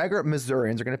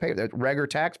Missourians are going to pay. Regular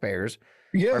taxpayers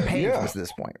are paying for this at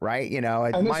this point, right? You know,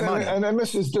 and my money. And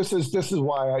this is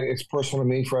why it's personal to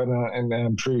me, Fred, and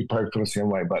I'm sure you probably feel the same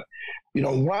way. But you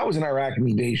know, when I was in Iraq in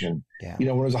invasion, you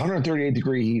know, when it was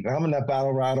 138-degree heat, I'm in that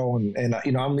battle rattle, and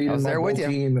you know, I'm leading my whole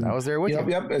team. And, I was there with you.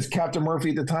 Yep, as Captain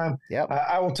Murphy at the time. Yep.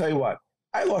 I will tell you what.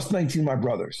 I lost 19 of my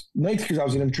brothers. 19 because I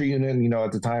was in infantry unit, and, you know,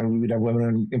 at the time we'd have women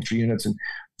in infantry units. And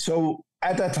so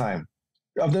at that time,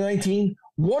 of the 19,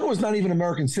 one was not even an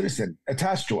American citizen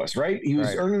attached to us, right? He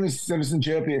was earning his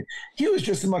citizenship. He was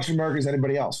just as much American as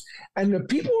anybody else. And the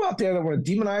people out there that want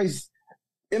to demonize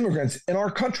immigrants in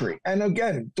our country, and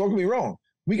again, don't get me wrong,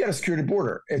 we got a security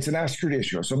border. It's a national security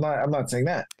issue. So I'm not saying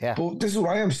that. Yeah. But this is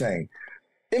what I am saying.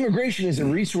 Immigration is a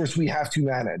resource we have to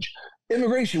manage.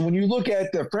 Immigration, when you look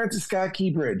at the Francis Scott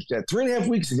Key Bridge that 3.5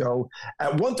 weeks ago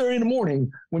at 1:30 in the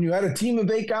morning, when you had a team of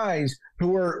 8 guys who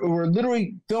were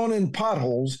literally filling in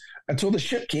potholes until the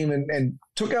ship came and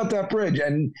took out that bridge,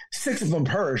 and 6 of them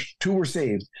perished, 2 were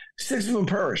saved. 6 of them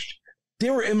perished. They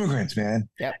were immigrants, man.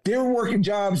 Yep. They were working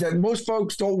jobs that most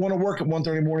folks don't want to work at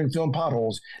 1:30 in the morning filling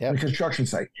potholes in a construction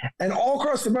site. And all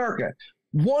across America,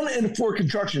 1 in 4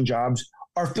 construction jobs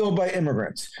are filled by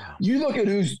immigrants. Wow. You look at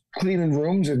who's cleaning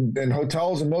rooms and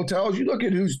hotels and motels. You look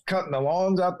at who's cutting the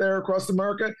lawns out there across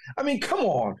America. I mean, come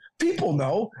on. People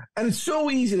know. And it's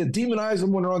so easy to demonize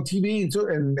them when they're on TV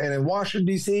and in Washington,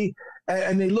 D.C.,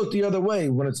 and they look the other way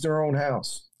when it's their own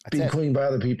house being cleaned by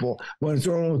other people, when it's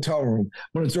their own hotel room,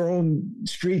 when it's their own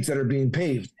streets that are being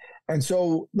paved. And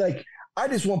so, like, I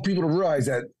just want people to realize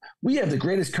that we have the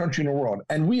greatest country in the world,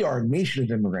 and we are a nation of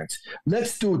immigrants.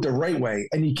 Let's do it the right way.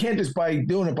 And you can't just by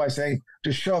doing it by saying,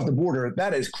 just shut off the border.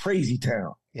 That is crazy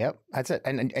town. Yep, that's it.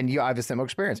 And you have a similar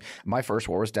experience. My first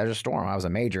war was Desert Storm. I was a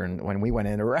major when we went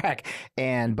into Iraq.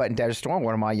 But in Desert Storm,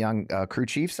 one of my young crew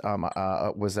chiefs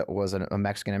was a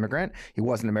Mexican immigrant. He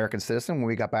wasn't an American citizen. When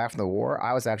we got back from the war,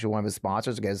 I was actually one of his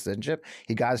sponsors to get his citizenship.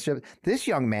 He got his citizenship. This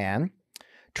young man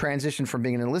transitioned from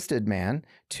being an enlisted man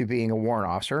to being a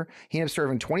warrant officer. He ended up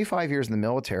serving 25 years in the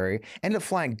military, ended up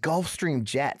flying Gulfstream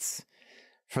jets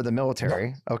for the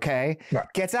military, okay?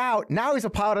 Gets out. Now he's a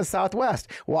pilot of Southwest.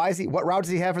 Why is he? What route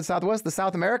does he have for Southwest? The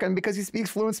South American, because he speaks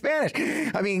fluent Spanish.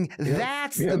 I mean,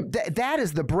 that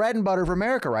is the bread and butter of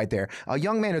America right there. A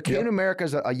young man who came to America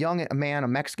as a young man, a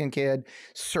Mexican kid,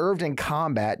 served in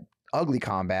combat, ugly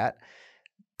combat,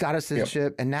 got a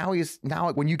citizenship, and now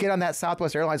when you get on that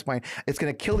Southwest Airlines plane, it's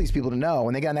going to kill these people to know.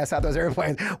 When they get on that Southwest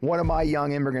airplane, one of my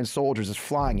young immigrant soldiers is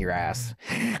flying your ass.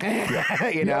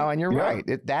 You know, and you're right.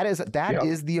 That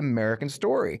is the American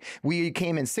story. We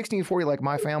came in 1640 like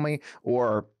my family,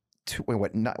 or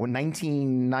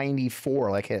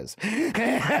 1994 like his.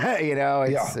 You know,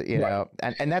 it's you know,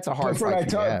 and that's a hard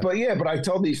fight. But I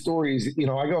tell these stories. You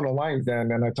know, I go on the lines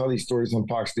then, and I tell these stories on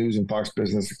Fox News and Fox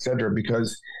Business, etc.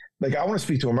 Because, like, I want to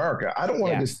speak to America. I don't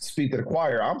want to just speak to the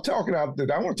choir. I'm talking out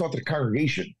that I want to talk to the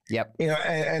congregation. Yep. You know,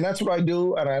 and that's what I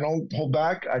do, and I don't hold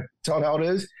back. I tell it how it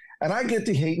is. And I get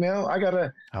the hate now. I got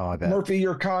a Murphy,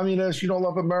 you're a communist. You don't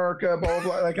love America. Blah, blah,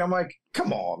 blah. Like, I'm like,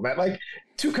 come on, man. Like,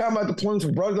 2 combat deployments.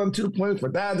 My brother's on 2 deployments. My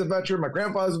dad's a veteran. My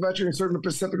grandfather's a veteran. He served in the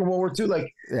Pacific in World War II.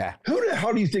 Like, who the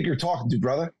hell do you think you're talking to,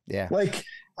 brother? Yeah. Like,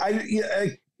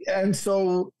 and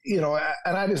so, you know,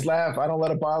 and I just laugh. I don't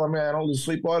let it bother me. I don't lose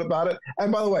sleep about it.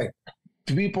 And by the way,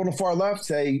 people on the far left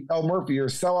say, "Oh, Murphy, you're a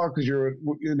sellout because you're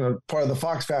part of the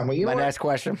Fox family." You know my next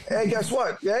question. Hey, guess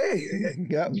what? Hey,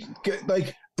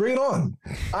 like, bring it on.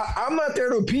 I'm not there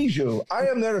to appease you. I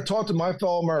am there to talk to my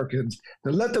fellow Americans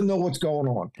to let them know what's going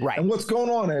on. Right. And what's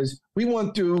going on is we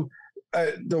went through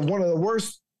one of the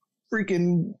worst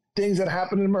freaking things that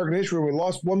happened in American history. We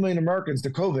lost 1 million Americans to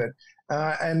COVID.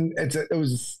 And it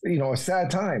was a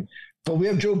sad time. But we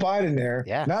have Joe Biden there,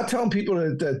 not telling people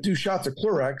to do shots of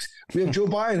Clorox. We have Joe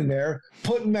Biden there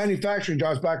putting manufacturing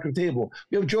jobs back on the table.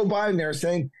 We have Joe Biden there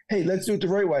saying, hey, let's do it the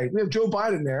right way. We have Joe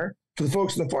Biden there for the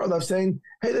folks on the far left saying,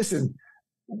 hey, listen,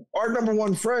 our number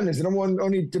one friend is the number one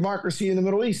only democracy in the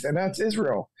Middle East, and that's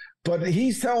Israel. But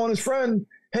he's telling his friend,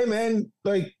 hey, man,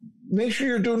 like, make sure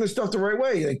you're doing this stuff the right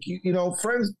way. Like, you know,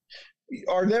 friends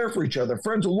are there for each other.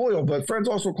 Friends are loyal, but friends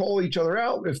also call each other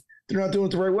out if they're not doing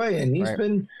it the right way. And he's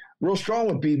been real strong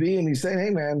with BB, and he's saying, hey,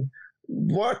 man,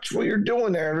 watch what you're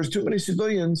doing there. There's too many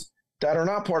civilians that are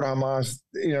not part of Hamas,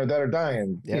 that are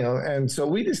dying, Yep. and so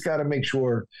we just got to make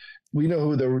sure we know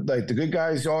who the good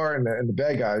guys are and the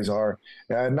bad guys are,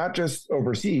 not just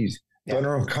overseas, but in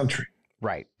our own country.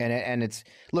 Right. And it's,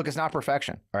 look, it's not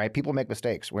perfection. All right. People make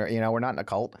mistakes. We're not in a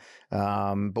cult.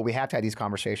 But we have to have these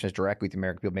conversations directly with the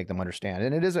American people, make them understand.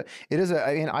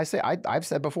 And I've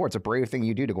said before, it's a brave thing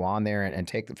you do to go on there and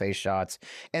take the face shots.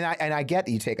 And I get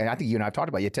that and I think you and I've talked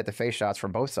about, you take the face shots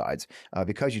from both sides,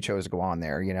 because you chose to go on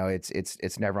there.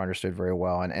 It's never understood very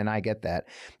well. And I get that.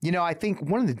 I think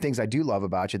one of the things I do love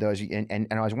about you though, is and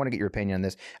I want to get your opinion on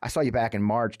this. I saw you back in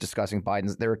March discussing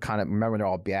Biden's, they were remember they're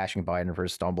all bashing Biden for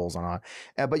his stumbles and all.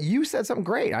 But you said something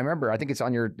great. I remember, I think it's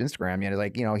on your Instagram.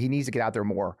 He needs to get out there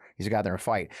more. He needs to get out there and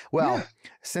fight. Well,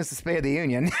 since the State of the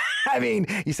Union,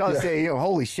 you saw the say,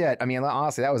 holy shit.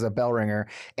 Honestly, that was a bell ringer.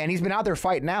 And he's been out there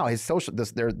fighting now. His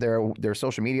their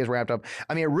social media is ramped up.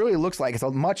 It really looks like it's a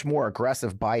much more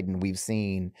aggressive Biden we've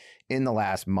seen in the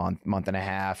last month and a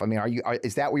half.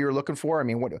 Is that what you were looking for?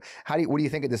 What do you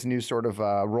think of this new sort of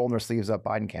rolling their sleeves up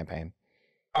Biden campaign?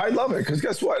 I love it because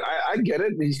guess what? I get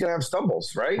it. He's gonna have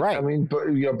stumbles, right? Right.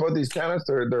 Both these candidates,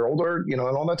 they're older, and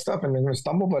all that stuff, and they're gonna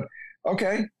stumble. But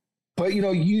okay, but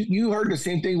you heard the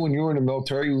same thing when you were in the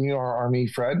military, when you were Army,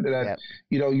 Fred. That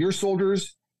your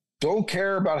soldiers don't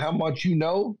care about how much you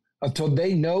know until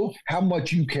they know how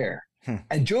much you care.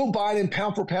 And Joe Biden,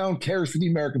 pound for pound, cares for the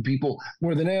American people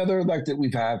more than any other elected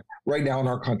we've had right now in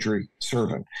our country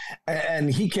serving, and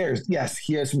he cares. Yes,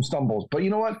 he has some stumbles, but you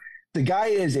know what? The guy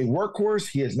is a workhorse.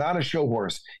 He is not a show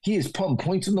horse. He is putting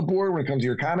points on the board when it comes to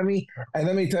your economy. And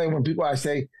let me tell you, I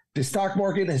say the stock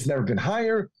market has never been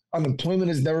higher, unemployment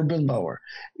has never been lower.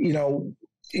 People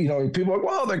are like,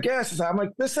 well, their gas is high. I'm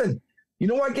like, listen, you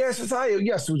know why gas is high?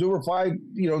 Yes, it was over $5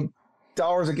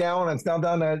 a gallon. It's now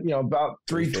down to about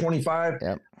 $3.25.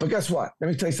 Yep. But guess what? Let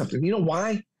me tell you something. You know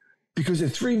why? Because the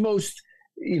three most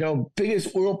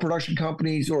biggest oil production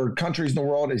companies or countries in the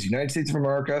world is the United States of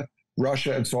America,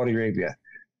 Russia, and Saudi Arabia.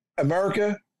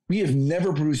 America, we have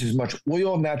never produced as much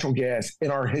oil and natural gas in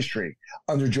our history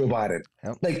under Joe Biden,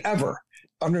 ever,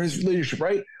 under his leadership,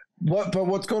 right? But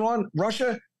what's going on?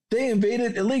 Russia, they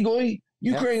invaded illegally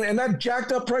Ukraine, and that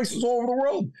jacked up prices all over the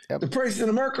world. The prices in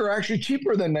America are actually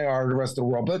cheaper than they are in the rest of the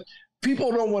world. But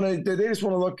people don't want to, they just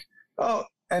want to look,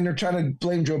 and they're trying to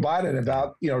blame Joe Biden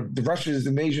about, the Russia's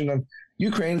invasion of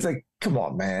Ukraine. It's like, come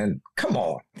on, man. Come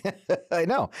on. I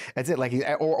know. That's it. Like,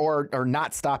 or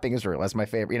not stopping Israel. That's my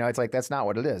favorite. It's like, that's not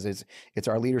what it is. It's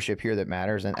our leadership here that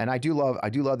matters. And I do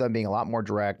love them being a lot more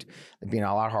direct, being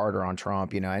a lot harder on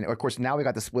Trump, and of course now we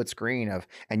got the split screen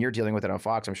and you're dealing with it on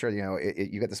Fox. I'm sure,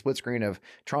 you got the split screen of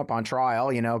Trump on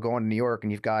trial, going to New York,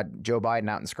 and you've got Joe Biden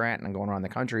out in Scranton and going around the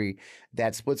country.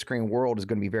 That split screen world is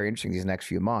going to be very interesting these next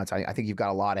few months. I think you've got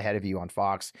a lot ahead of you on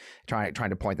Fox trying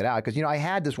to point that out. Because, I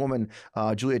had this woman,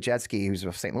 Julia Jetsky, who's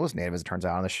a St. Louis native, as it turns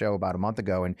out, on the show about a month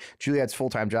ago. And Juliet's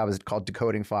full-time job is called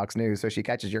decoding Fox News. So she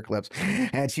catches your clips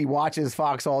and she watches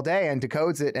Fox all day and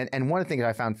decodes it. And one of the things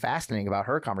I found fascinating about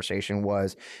her conversation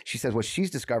was she says what she's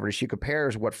discovered is she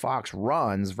compares what Fox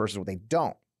runs versus what they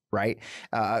don't. Right.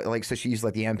 So she used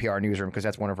the NPR newsroom because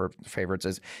that's one of her favorites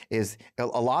is a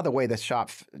lot of the way that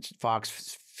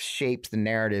Fox shapes the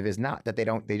narrative is not that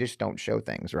they just don't show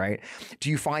things. Right. Do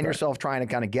you find yourself trying to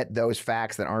kind of get those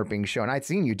facts that aren't being shown? I've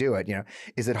seen you do it.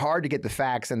 Is it hard to get the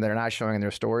facts and they're not showing in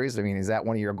their stories? Is that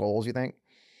one of your goals, you think?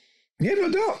 Yeah,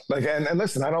 no doubt. And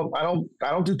listen, I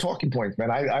don't do talking points, man.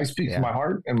 I speak from my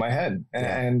heart and my head.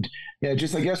 And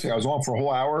just like yesterday, I was on for a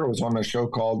whole hour. I was on a show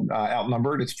called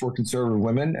Outnumbered. It's for conservative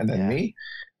women and then me.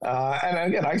 And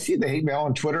again, I see the hate mail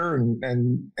on Twitter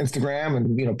and Instagram,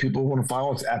 and people want to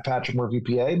follow us at Patrick Murphy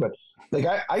PA. But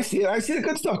I see it. I see the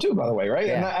good stuff too, by the way, right?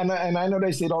 Yeah. And I know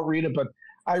they say don't read it, but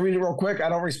I read it real quick. I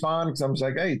don't respond because I'm just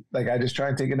like, hey, I just try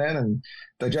and take it in and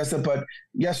digest it. But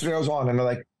yesterday I was on, and they're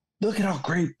like, look at how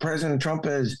great President Trump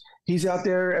is. He's out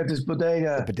there at this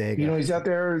bodega. He's out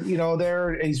there,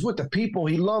 he's with the people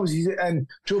he loves. And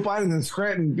Joe Biden in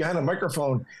Scranton behind a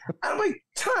microphone. I'm like,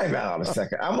 time out a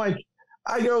second. I'm like,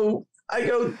 I go,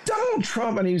 Donald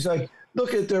Trump. And he's like,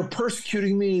 look they're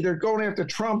persecuting me. They're going after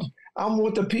Trump. I'm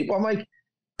with the people. I'm like,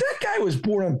 that guy was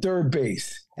born on third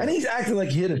base and he's acting like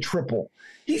he hit a triple.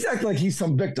 He's acting like he's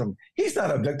some victim. He's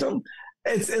not a victim.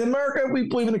 It's in America, we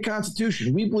believe in the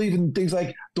Constitution. We believe in things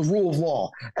like the rule of law.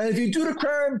 And if you do the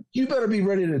crime, you better be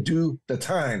ready to do the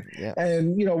time. Yeah.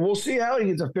 And, we'll see how he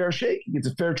gets a fair shake. He gets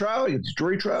a fair trial. He gets a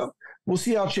jury trial. We'll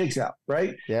see how it shakes out,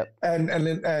 right? Yep.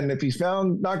 And if he's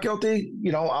found not guilty,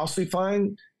 I'll sleep fine.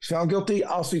 If he's found guilty,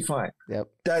 I'll sleep fine. Yep.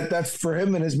 That's for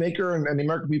him and his maker and the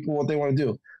American people what they want to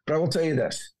do. But I will tell you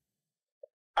this.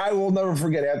 I will never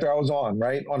forget after I was on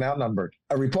Outnumbered,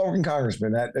 a Republican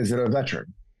congressman that is a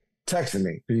veteran texted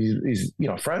me. He's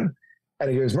a friend. And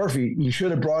he goes, Murphy, you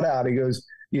should have brought out. He goes,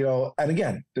 and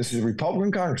again, this is a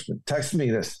Republican congressman. Text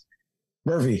me this.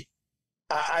 Murphy,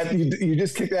 you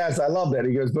just kicked ass. I love that.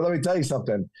 He goes, but let me tell you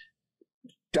something.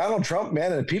 Donald Trump,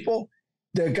 man, and the people,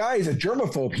 the guy is a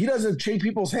germaphobe. He doesn't shake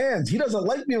people's hands. He doesn't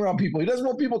like being around people. He doesn't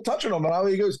want people touching him. And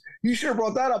he goes, you should have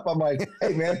brought that up. I'm like,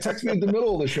 hey, man, text me in the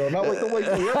middle of the show. Not like the way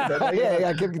you like,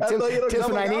 yeah, give tips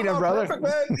when I need them, brother. Perfect,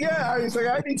 man. Yeah, he's like,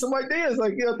 I need some ideas.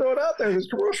 Like, throw it out there. There's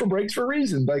commercial breaks for a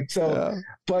reason. Like, so,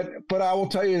 yeah. But I will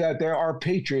tell you that there are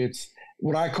patriots,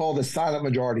 what I call the silent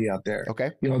majority out there.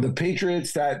 Okay. The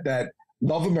patriots that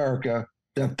love America,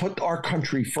 that put our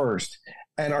country first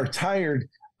and are tired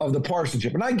of the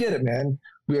partisanship. And I get it, man.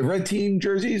 We have red team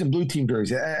jerseys and blue team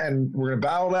jerseys, and we're going to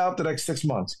battle it out the next 6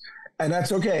 months. And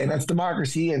that's okay. And that's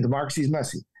democracy, and democracy is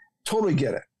messy. Totally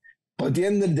get it. But at the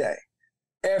end of the day,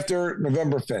 after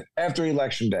November 5th, after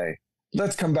Election Day,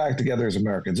 let's come back together as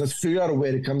Americans. Let's figure out a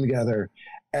way to come together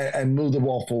and move the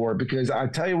ball forward. Because I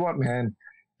tell you what, man,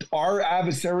 our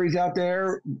adversaries out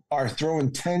there are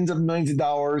throwing tens of millions of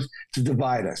dollars to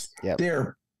divide us. Yep.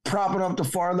 They're propping up the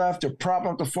far left, they're propping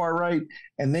up the far right,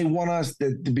 and they want us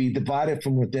to be divided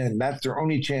from within. That's their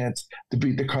only chance to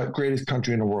beat the greatest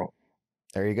country in the world.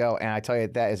 There you go. And I tell you,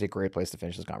 that is a great place to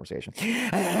finish this conversation.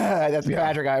 That's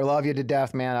Patrick. I love you to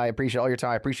death, man. I appreciate all your time.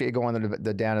 I appreciate you going to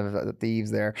the den of the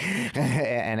thieves there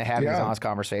and having these honest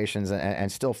conversations and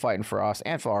still fighting for us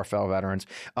and for our fellow veterans.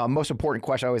 Most important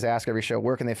question I always ask every show,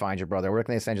 where can they find you, brother? Where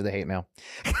can they send you the hate mail?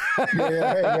 Hey,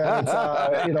 man, it's,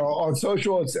 on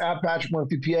social, it's at Patrick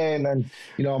Murphy PA. And then,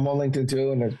 I'm on LinkedIn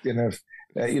too. And if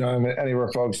anywhere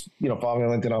folks, follow me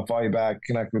on LinkedIn, I'll follow you back,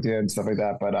 connect with you and stuff like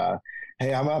that. But,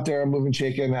 hey, I'm out there, I'm moving,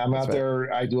 shaking. I'm out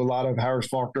there. I do a lot of Harris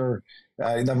Faulkner,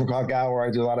 11 o'clock hour.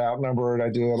 I do a lot of Outnumbered. I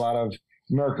do a lot of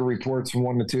America Reports from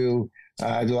 1 to 2.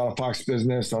 I do a lot of Fox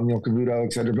Business on Cavuto,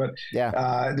 et cetera. But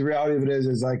the reality of it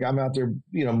is like I'm out there,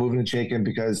 moving and shaking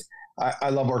because I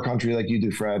love our country like you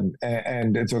do, Fred.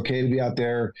 And it's okay to be out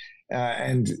there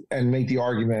and make the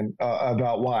argument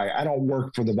about why. I don't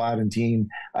work for the Biden team.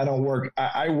 I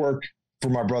work for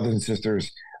my brothers and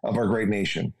sisters of our great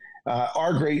nation.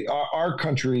 Our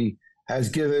country has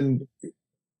given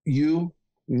you,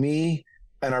 me,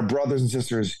 and our brothers and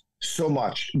sisters so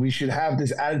much. We should have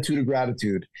this attitude of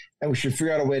gratitude, and we should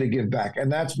figure out a way to give back.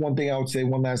 And that's one thing I would say.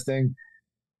 One last thing: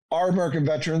 our American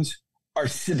veterans are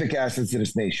civic assets to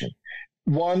this nation.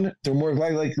 One, they're more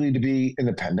likely to be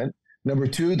independent. Number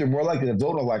two, they're more likely to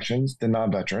vote in elections than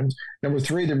non-veterans. Number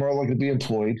three, they're more likely to be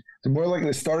employed. They're more likely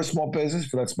to start a small business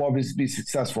for that small business to be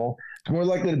successful. They're more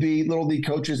likely to be little league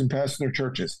coaches and pastors in their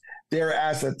churches. They're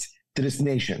assets to this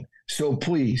nation. So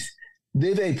please,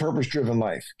 live a purpose-driven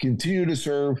life. Continue to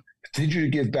serve. Continue to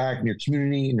give back in your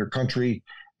community, in your country,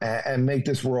 and make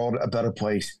this world a better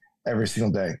place every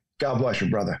single day. God bless you,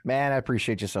 brother. Man, I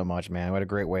appreciate you so much, man. What a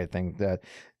great way to think that.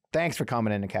 Thanks for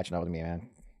coming in and catching up with me, man.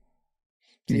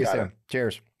 See you soon.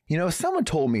 Cheers. Someone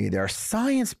told me there are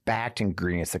science-backed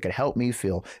ingredients that could help me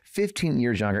feel 15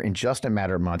 years younger in just a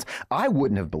matter of months. I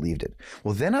wouldn't have believed it.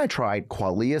 Well, then I tried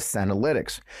Qualia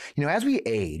Senolytics. As we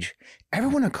age,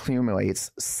 everyone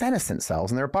accumulates senescent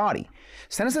cells in their body.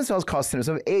 Senescent cells cause symptoms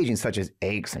of aging, such as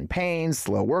aches and pains,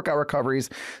 slow workout recoveries,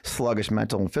 sluggish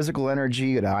mental and physical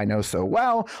energy that I know so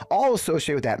well, all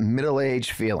associated with that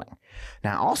middle-aged feeling.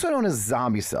 Now, also known as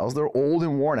zombie cells, they're old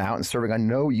and worn out and serving a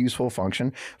no useful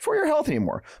function for your health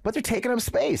anymore, but they're taking up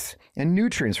space and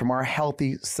nutrients from our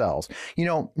healthy cells.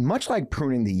 Much like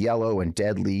pruning the yellow and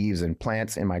dead leaves and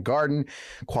plants in my garden,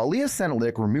 Qualia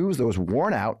Senolytic removes those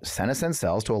worn out senescent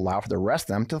cells to allow for the rest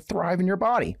of them to thrive in your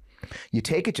body. You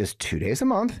take it just 2 days a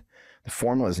month. The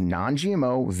formula is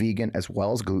non-GMO, vegan, as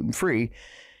well as gluten-free,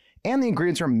 and the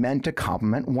ingredients are meant to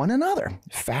complement one another,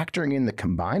 factoring in the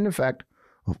combined effect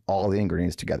of all the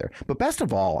ingredients together. But best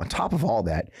of all, on top of all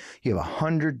that, you have a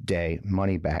 100-day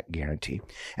money-back guarantee.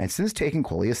 And since taking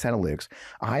Qualia Senolytics,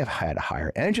 I have had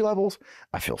higher energy levels.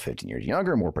 I feel 15 years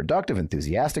younger, more productive,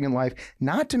 enthusiastic in life.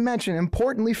 Not to mention,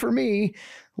 importantly for me,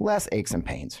 less aches and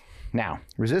pains. Now,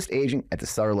 resist aging at the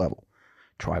cellular level.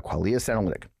 Try Qualia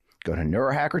Senolytic. Go to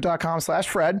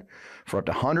neurohacker.com/Fred for up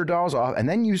to $100 off, and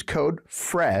then use code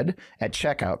FRED at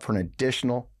checkout for an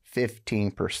additional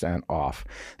 15% off.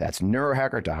 That's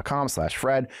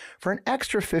neurohacker.com/Fred for an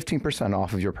extra 15%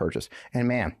 off of your purchase. And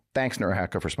man, thanks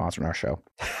Neurohacker for sponsoring our show.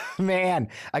 Man,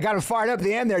 I got him fired up at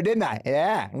the end there, didn't I?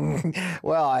 Yeah.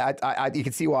 Well, you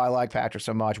can see why I like Patrick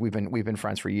so much. We've been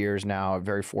friends for years now.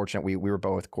 Very fortunate. We were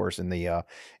both, of course, in the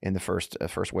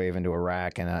first wave into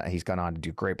Iraq, and he's gone on to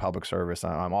do great public service.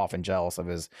 I'm often jealous of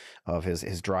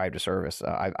his drive to service.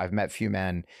 I've met few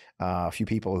men, few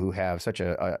people who have such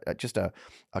just a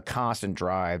constant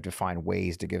drive to find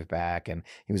ways to give back. And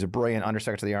he was a brilliant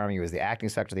undersecretary of the Army. He was the acting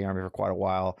secretary of the Army for quite a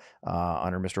while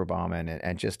under Mr. Obama,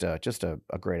 and just a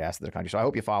great asset to the country. So I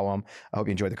hope you follow him. I hope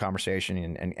you enjoyed the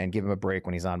conversation and give him a break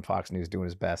when he's on Fox News doing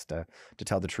his best to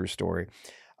tell the true story.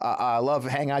 I love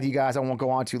hanging out with you guys. I won't go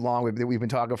on too long. We've been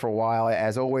talking for a while.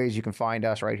 As always, you can find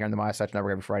us right here on the MeidasTouch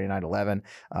Network every Friday night, 11.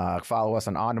 Follow us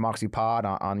on Democracy Pod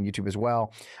on YouTube as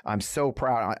well. I'm so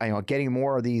proud. Getting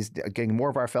more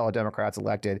of our fellow Democrats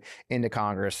elected into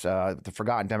Congress. The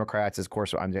Forgotten Democrats, of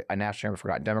course, I'm a national chairman of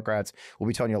Forgotten Democrats. We'll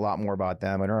be telling you a lot more about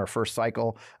them. And in our first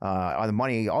cycle, all the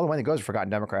money that goes to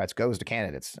Forgotten Democrats goes to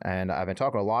candidates. And I've been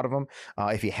talking to a lot of them.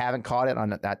 If you haven't caught it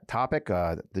on that topic,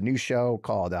 the new show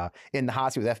called In the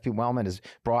Hot Seat with FP Wellman is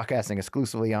broadcasting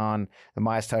exclusively on the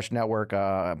MeidasTouch Network,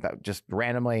 just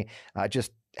randomly.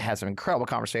 Just had some incredible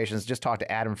conversations. Just talked to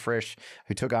Adam Frisch,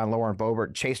 who took on Lauren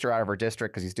Boebert, chased her out of her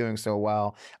district because he's doing so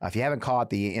well. If you haven't caught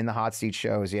the In the Hot Seat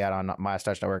shows yet on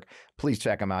MeidasTouch Network, please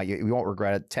check them out. You won't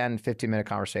regret it. 10, 15-minute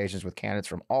conversations with candidates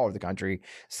from all over the country.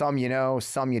 Some you know,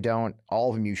 some you don't.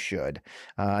 All of them you should.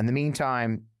 In the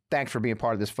meantime, thanks for being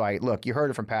part of this fight. Look, you heard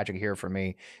it from Patrick, here from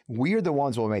me. We're the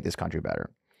ones who will make this country better.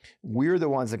 We're the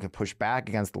ones that can push back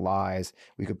against the lies.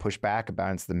 We could push back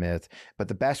against the myth. But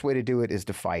the best way to do it is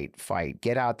to fight.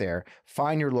 Get out there.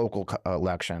 Find your local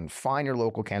election. Find your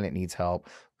local candidate needs help.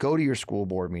 Go to your school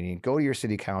board meeting. Go to your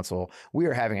city council. We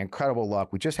are having incredible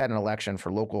luck. We just had an election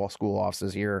for local school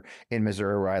offices here in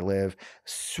Missouri, where I live.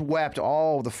 Swept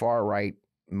all of the far right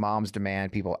Moms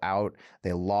Demand people out.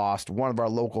 They lost. One of our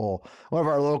local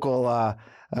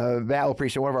Battle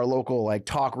Precinct, one of our local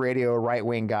talk radio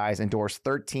right-wing guys endorsed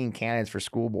 13 candidates for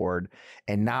school board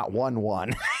and not one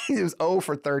won. It was 0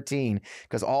 for 13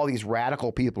 because all these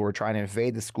radical people were trying to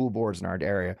invade the school boards in our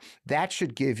area. That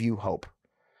should give you hope.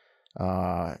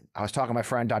 I was talking to my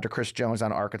friend Dr. Chris Jones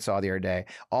on Arkansas the other day.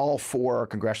 All 4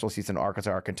 congressional seats in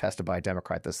Arkansas are contested by a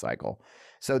Democrat this cycle.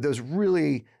 So those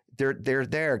really, they're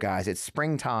there, guys. It's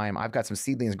springtime. I've got some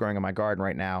seedlings growing in my garden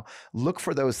right now. Look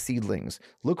for those seedlings.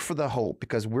 Look for the hope,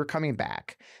 because we're coming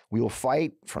back. We will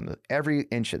fight from every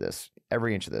inch of this.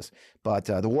 But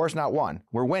the war's not won.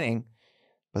 We're winning.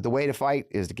 But the way to fight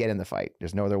is to get in the fight.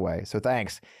 There's no other way. So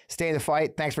thanks. Stay in the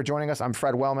fight. Thanks for joining us. I'm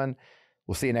Fred Wellman.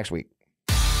 We'll see you next week.